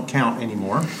don't count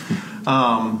anymore,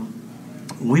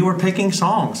 we were picking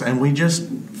songs, and we just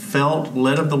felt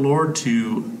led of the Lord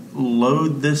to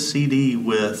load this CD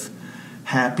with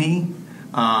happy,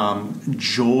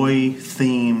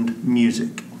 joy-themed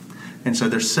music. And so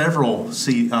there's several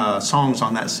songs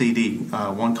on that CD.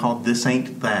 One called This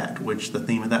Ain't That, which the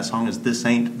theme of that song is This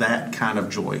Ain't That Kind of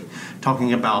Joy.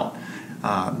 Talking about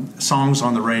songs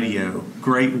on the radio,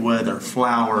 great weather,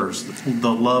 flowers,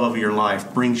 the love of your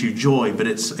life brings you joy, but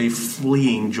it's a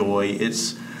fleeting joy.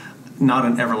 It's not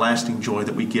an everlasting joy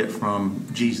that we get from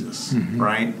Jesus,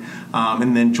 right?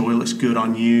 And then Joy Looks Good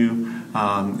on You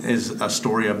is a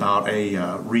story about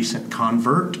a recent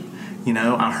convert.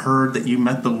 I heard that you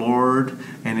met the Lord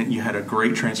and you had a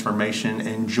great transformation,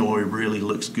 and joy really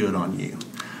looks good on you,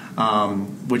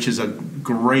 which is a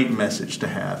great message to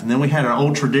have. And then we had an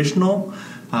old traditional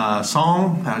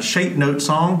song, a shape note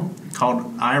song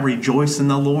called I Rejoice in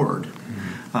the Lord.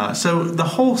 So the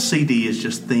whole CD is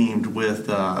just themed with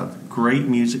great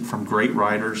music from great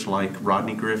writers like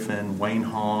Rodney Griffin, Wayne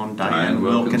Hahn, Diane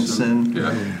Wilkinson.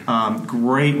 Yeah.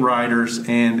 Great writers,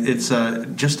 and it's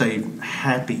just a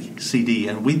happy CD.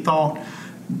 And we thought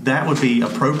that would be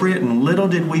appropriate, and little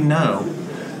did we know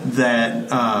that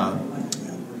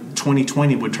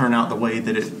 2020 would turn out the way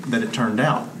that it turned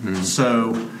out.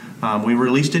 So we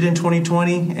released it in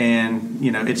 2020, and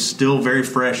it's still very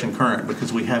fresh and current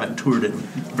because we haven't toured it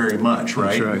very much,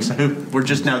 right? That's right. So we're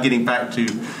just now getting back to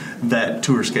that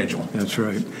tour schedule. That's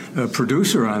right. A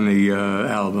producer on the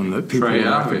album that people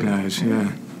recognize.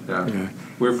 Yeah.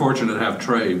 We're fortunate to have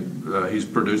Trey. He's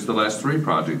produced the last 3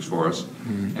 projects for us,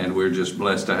 and we're just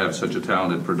blessed to have such a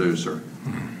talented producer.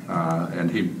 And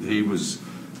he was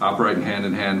operating hand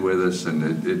in hand with us,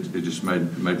 and it just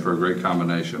made for a great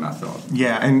combination, I thought.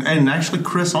 Yeah, and actually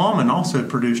Chris Allman also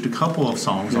produced a couple of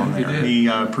songs on there. He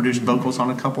produced vocals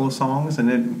on a couple of songs,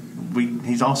 and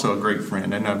he's also a great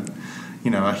friend and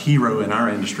a hero in our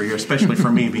industry, especially for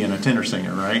me being a tenor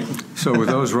singer, right? So with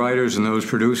those writers and those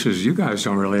producers, you guys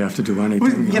don't really have to do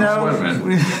anything.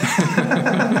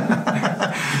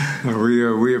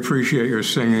 We appreciate your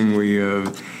singing. We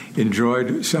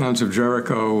enjoyed Sounds of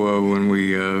Jericho when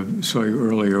we saw you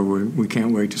earlier. We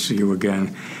can't wait to see you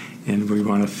again. And we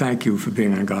want to thank you for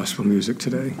being on Gospel Music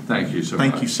today. Thank you so much.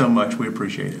 Thank you so much. We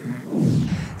appreciate it.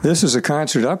 This is a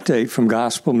concert update from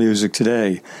Gospel Music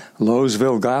Today.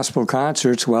 Lowesville Gospel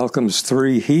Concerts welcomes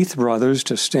 3 Heath brothers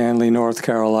to Stanley, North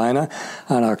Carolina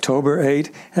on October 8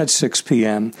 at 6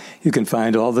 p.m. You can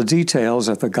find all the details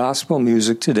at the Gospel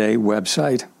Music Today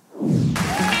website.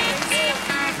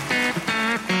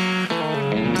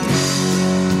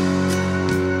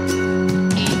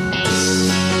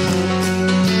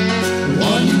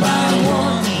 One by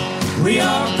one, we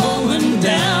are going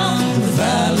down the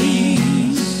valleys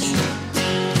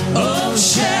of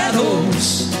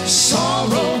shadows,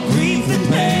 sorrow, grief, and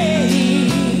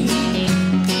pain.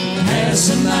 As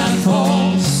the night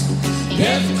falls,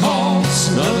 death calls,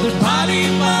 another body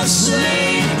must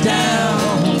lay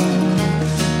down.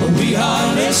 But we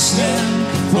are listening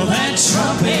for that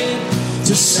trumpet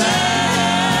to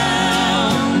sound.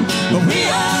 But we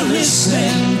are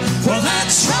listening for that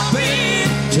trumpet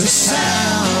to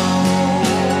sound.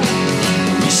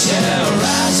 We shall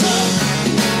rise up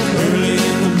early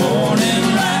in the morning,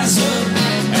 rise up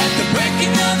at the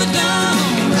breaking of the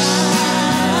dawn,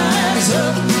 rise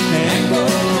up and go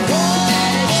home.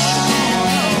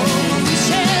 We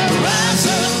shall rise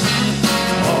up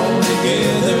all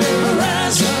together,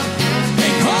 rise up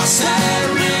and cross that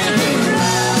river,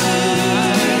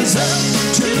 rise up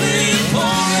to live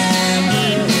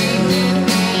forever.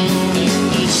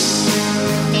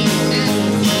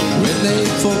 When they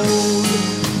fold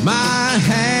my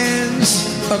hands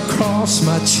across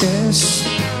my chest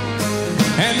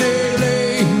and they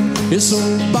lay his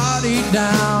old body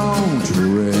down to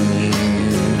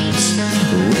rest,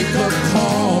 a wake-up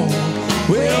call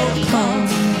will come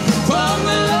from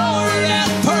the Lord at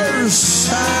first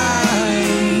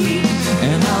sight,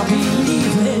 and I'll be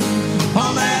leaving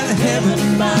on that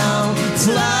heaven-bound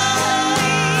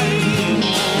flight,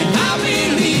 and I'll be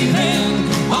leaving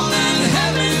on that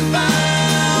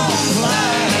heaven-bound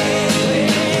flight.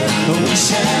 We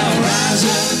shall rise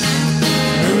up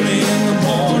early in the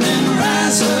morning,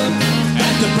 rise up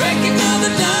at the breaking of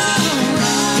the dawn,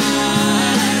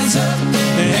 rise up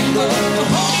and go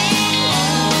home.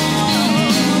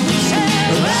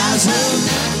 Rise up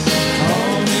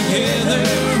all together,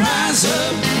 rise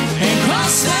up and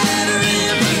cross that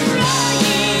river,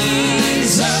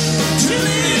 rise up to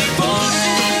live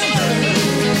forever.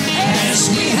 As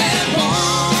we have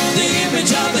borne the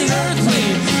image of the earthly,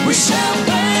 we shall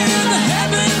bear the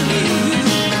heavenly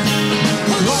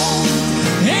alone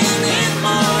in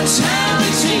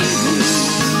immortality.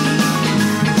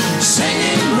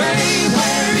 Singing, grave,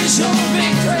 where is your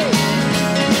victory?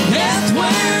 Death,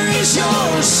 where is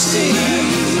your sting?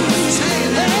 Say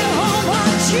that home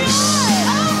of joy,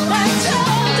 that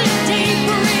golden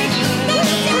daybreak, the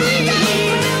free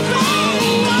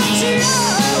home of joy,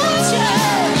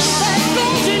 that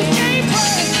golden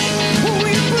daybreak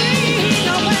we bring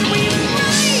when we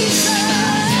rise up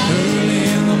early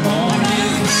in the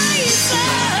morning, rise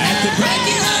up at the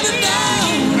breaking of the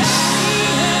dawn,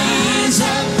 rise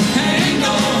up and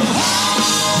go home.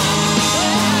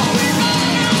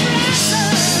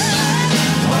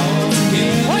 All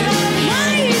together,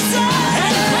 rise up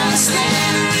and cross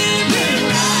that river,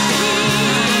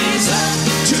 rise up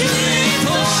to live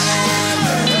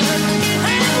forever,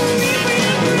 and we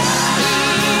will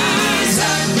rise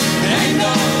up and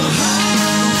go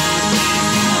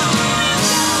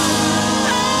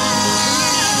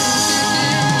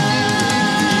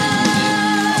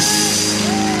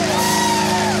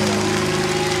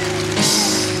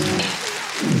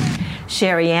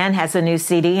Sherry Ann has a new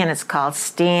CD and it's called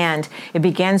Stand. It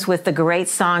begins with the great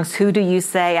songs Who Do You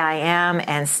Say I Am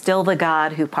and Still the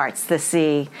God Who Parts the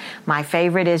Sea. My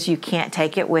favorite is You Can't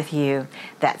Take It With You.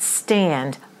 That's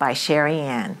Stand by Sherry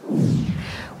Ann.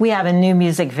 We have a new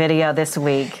music video this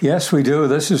week. Yes, we do.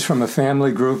 This is from a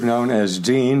family group known as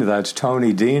Dean. That's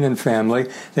Tony Dean and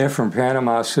family. They're from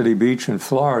Panama City Beach in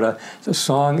Florida. The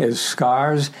song is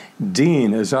Scars.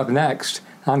 Dean is up next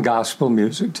on Gospel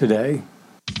Music Today.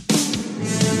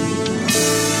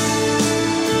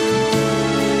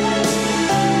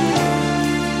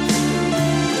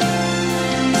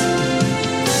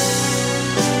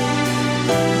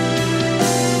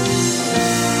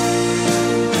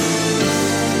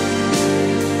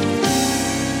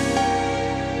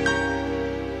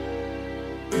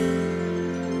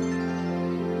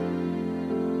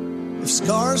 If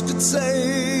scars could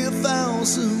say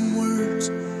 1,000 words,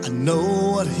 I know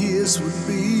what his would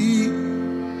be.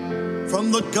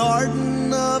 From the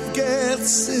Garden of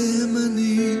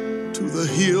Gethsemane to the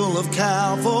hill of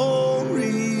Calvary,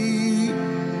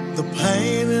 the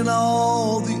pain and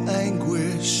all the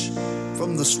anguish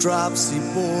from the stripes he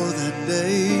bore that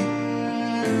day,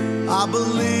 I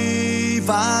believe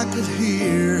I could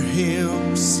hear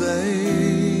him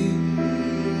say,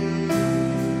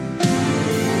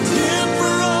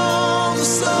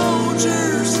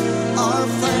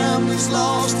 family's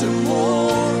lost and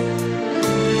more.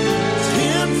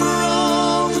 10 for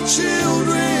all the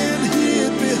children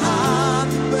hid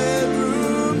behind the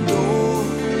bedroom door.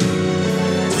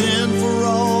 10 for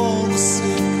all the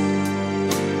sick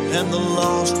and the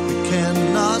lost we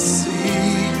cannot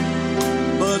see.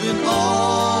 But in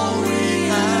all reality,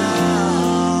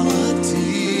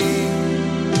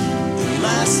 the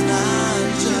last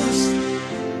night just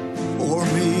for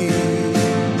me.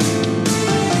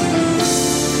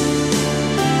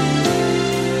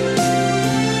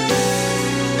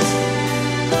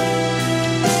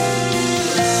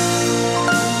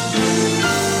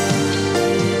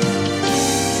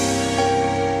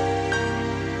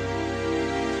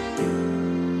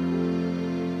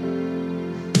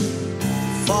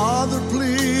 Father,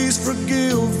 please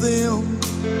forgive them.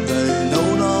 They know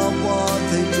not what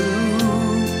they do.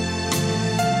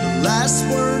 The last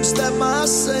words that my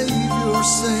Savior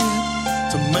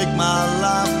said to make my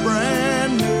life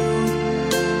brand new.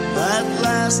 That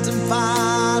last and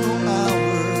final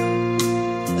hour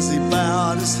as he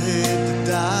bowed his head to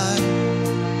die.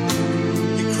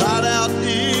 He cried out,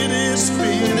 "It is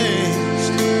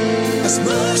finished," as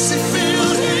mercy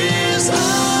filled his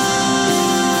eyes.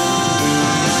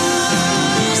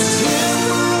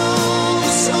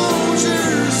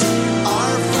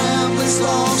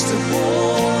 Lost at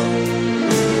war.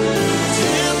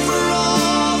 10 for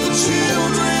all the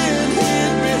children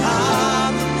hid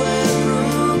behind the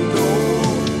bedroom door.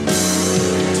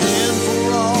 10 for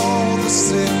all the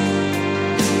sick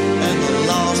and the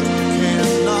lost we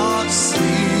cannot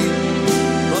see.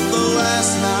 But the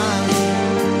last night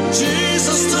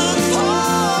Jesus took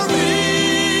for me.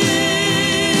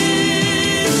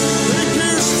 They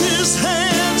pierced his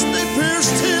hands, they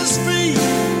pierced his feet,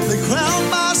 they crowned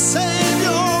my Savior.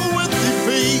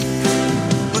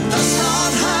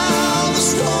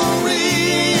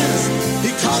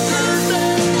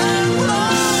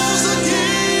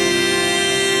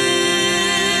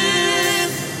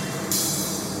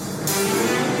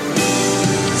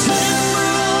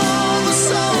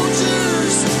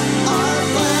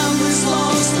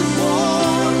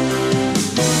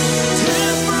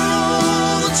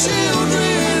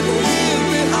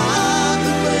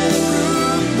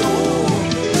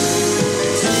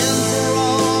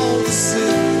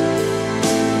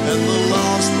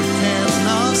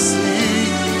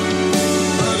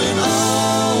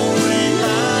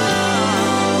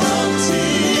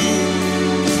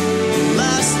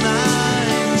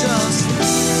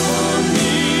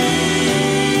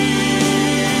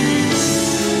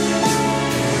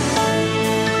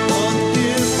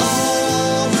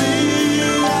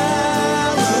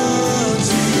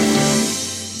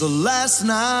 Last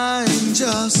night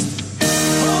just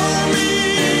for me.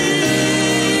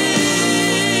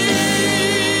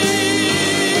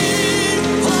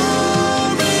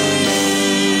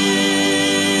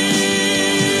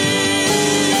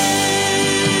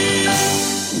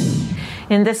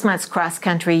 In this month's Cross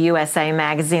Country USA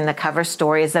magazine, the cover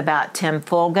story is about Tim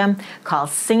Fulgham, called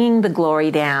Singing the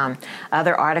Glory Down.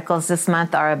 Other articles this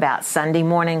month are about Sunday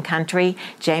Morning Country,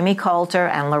 Jamie Coulter,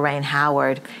 and Lorraine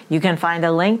Howard. You can find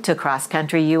a link to Cross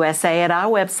Country USA at our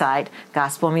website,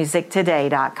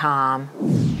 gospelmusictoday.com.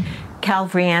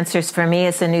 Calvary Answers for Me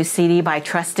is a new CD by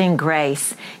Trusting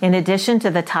Grace. In addition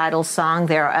to the title song,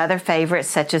 there are other favorites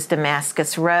such as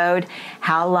Damascus Road,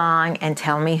 How Long, and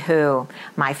Tell Me Who.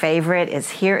 My favorite is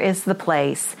Here Is the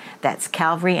Place. That's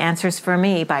Calvary Answers for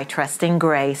Me by Trusting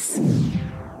Grace.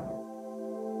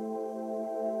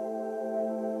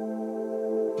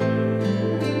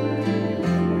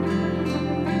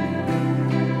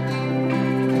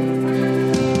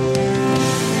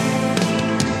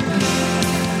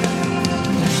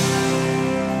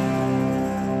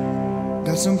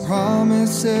 Some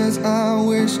promises I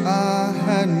wish I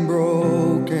hadn't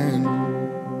broken.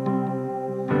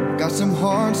 Got some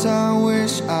hearts I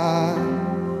wish I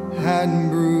hadn't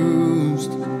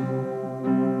bruised.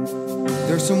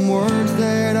 There's some words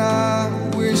that I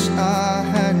wish I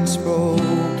hadn't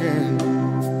spoken.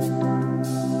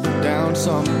 Down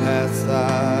some paths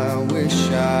I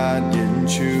wish I didn't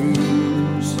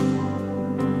choose.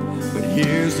 But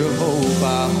here's the hope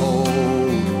I hold.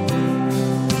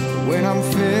 When I'm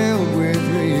filled with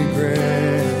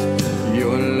regret,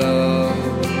 your love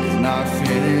is not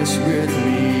finished with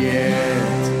me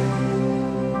yet.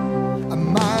 I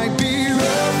might be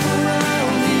rough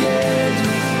around the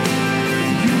edges,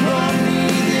 you brought me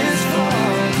this far.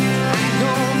 I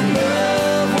don't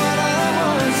love what I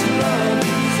once loved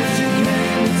since you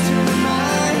came into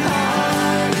my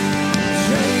heart.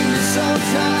 Change is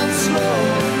sometimes slow,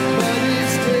 but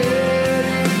it's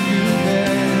steady, you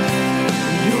there.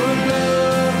 Your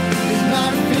love is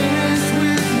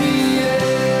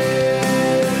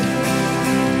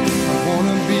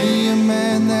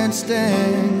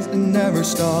never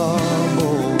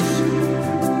stumbles.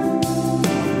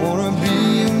 Wanna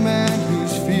be a man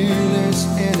who's fearless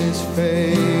in his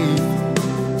faith,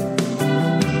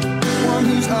 one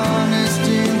who's honest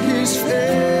in his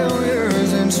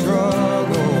failures and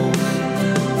struggles,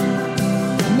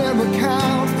 never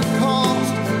counts the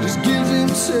cost, just gives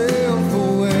himself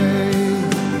away.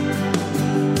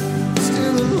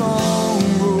 Still a long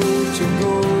road to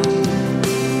go,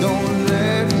 don't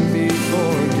let me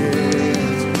forget.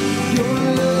 Your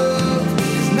love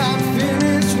is not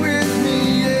finished with me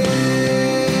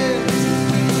yet.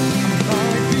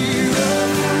 Might be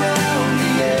rough around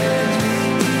the edge,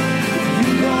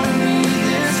 you got me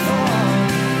this far.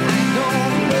 I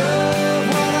don't love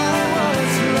what I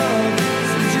once loved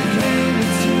since you came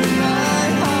into my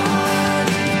heart.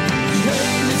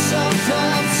 Change is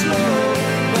sometimes slow,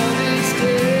 but it's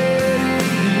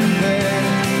getting there.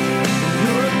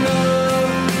 Your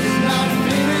love is not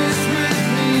finished with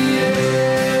me yet.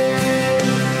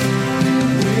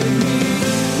 With me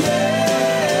yet.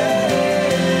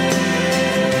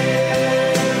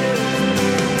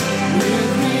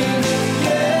 With me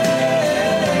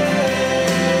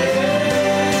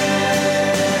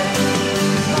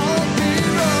I'll be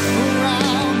rough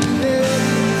around the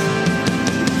edges.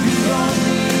 You brought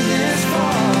me this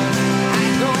far. I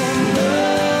don't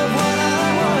love what I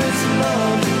once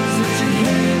loved since you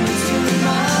came into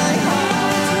my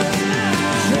heart.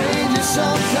 Change is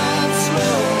sometimes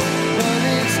slow, but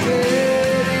it's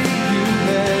getting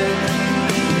there.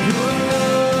 Your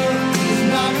love is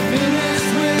not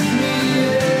finished with me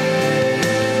yet.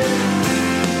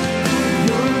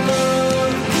 Your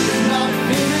love is not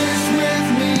finished with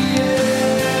me yet.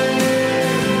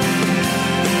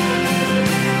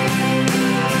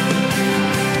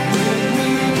 With me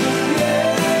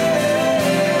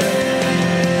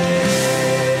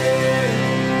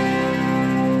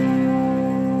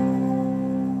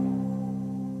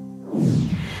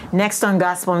Next on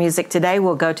Gospel Music Today,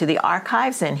 we'll go to the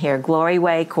archives and hear Glory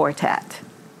Way Quartet.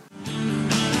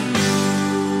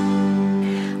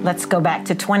 Let's go back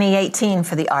to 2018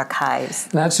 for the archives.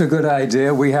 That's a good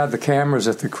idea. We had the cameras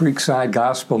at the Creekside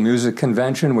Gospel Music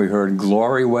Convention. We heard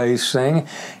Glory Way sing,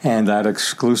 and that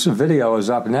exclusive video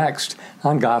is up next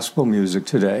on Gospel Music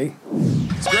Today.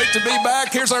 It's great to be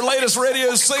back. Here's our latest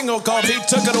radio single called He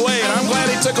Took It Away. And I'm glad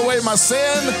He took away my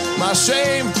sin, my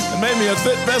shame, and made me a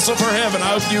fit vessel for heaven.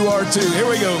 I hope you are too. Here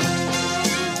we go.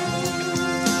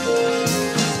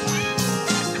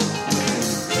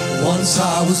 Once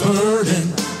I was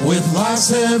burdened with life's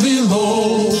heavy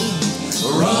load,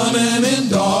 running in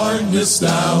darkness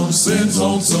down sin's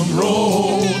lonesome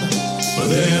road. But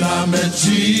then I met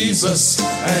Jesus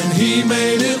and He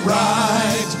made it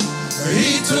right.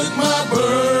 He took my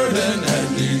burden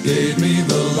and He gave me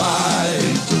the light.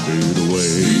 He took it away.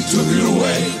 He took it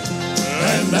away,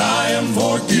 and I am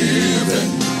forgiven.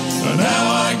 And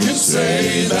now I can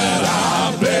say that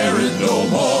I bear it no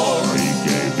more.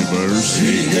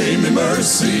 He gave me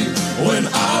mercy when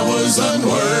I was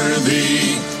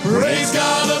unworthy. Praise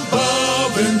God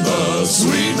above in the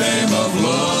sweet name of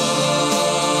love.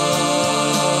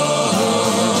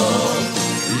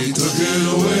 He took it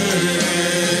away.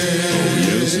 Oh,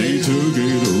 yes, He took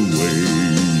it away.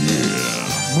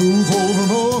 Yeah. Move over,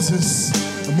 Moses,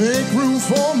 make room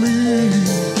for me,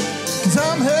 'cause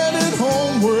I'm headed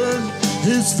homeward,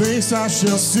 His face I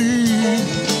shall see.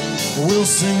 We'll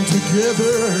sing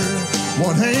together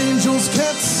what angels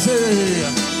can't say.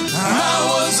 I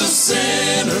was a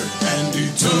sinner and He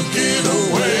took it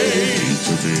away. He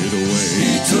took it away.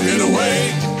 He took it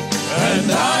away,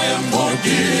 and I am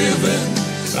forgiven.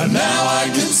 And now I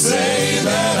can say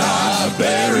that I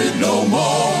bear it no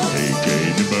more. He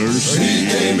gave me mercy. He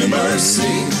gave me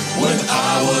mercy when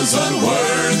I was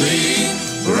unworthy.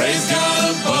 Praise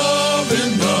God above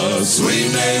in the sweet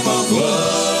name of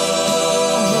love.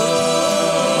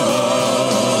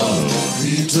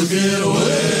 He took it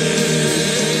away.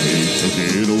 He took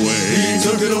it away. He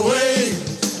took it away,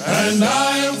 and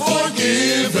I am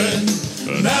forgiven.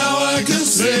 Now I can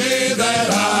say that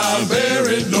I bear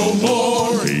it no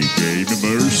more. He gave me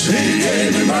mercy. He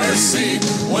gave me mercy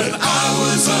when I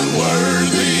was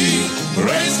unworthy.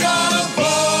 Praise God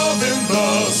above in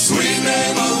the sweet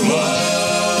name of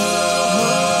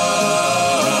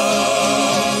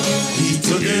love. He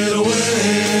took it away.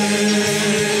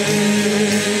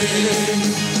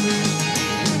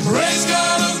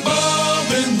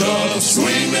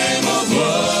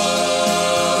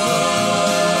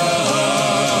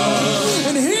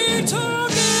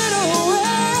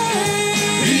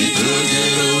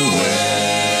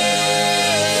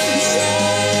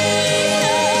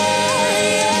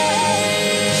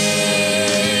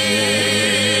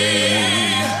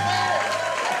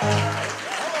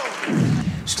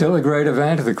 Still a great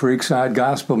event. The Creekside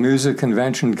Gospel Music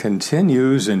Convention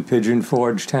continues in Pigeon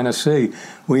Forge, Tennessee.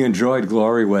 We enjoyed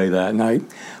Glory Way that night.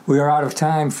 We are out of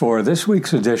time for this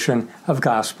week's edition of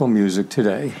Gospel Music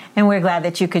Today. And we're glad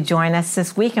that you could join us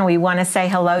this week. And we want to say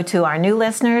hello to our new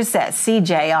listeners at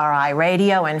CJRI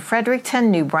Radio in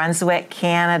Fredericton, New Brunswick,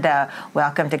 Canada.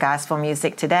 Welcome to Gospel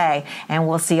Music Today. And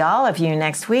we'll see all of you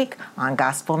next week on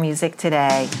Gospel Music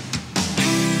Today.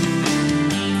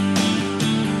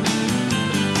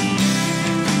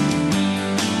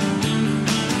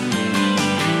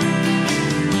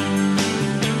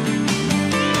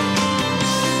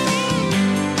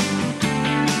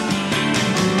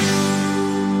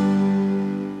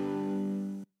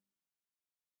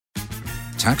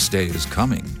 Tax day is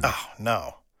coming. Oh,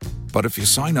 no. But if you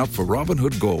sign up for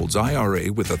Robinhood Gold's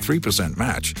IRA with a 3%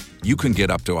 match, you can get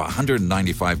up to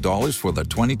 $195 for the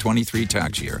 2023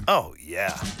 tax year. Oh,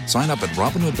 yeah. Sign up at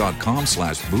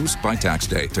Robinhood.com/boost by tax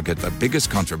day to get the biggest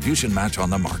contribution match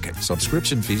on the market.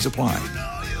 Subscription fees apply.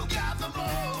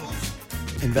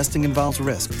 Investing involves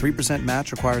risk. 3%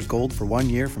 match requires gold for 1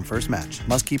 year from first match.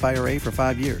 Must keep IRA for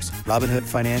 5 years. Robinhood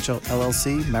Financial,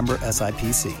 LLC, member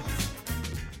SIPC.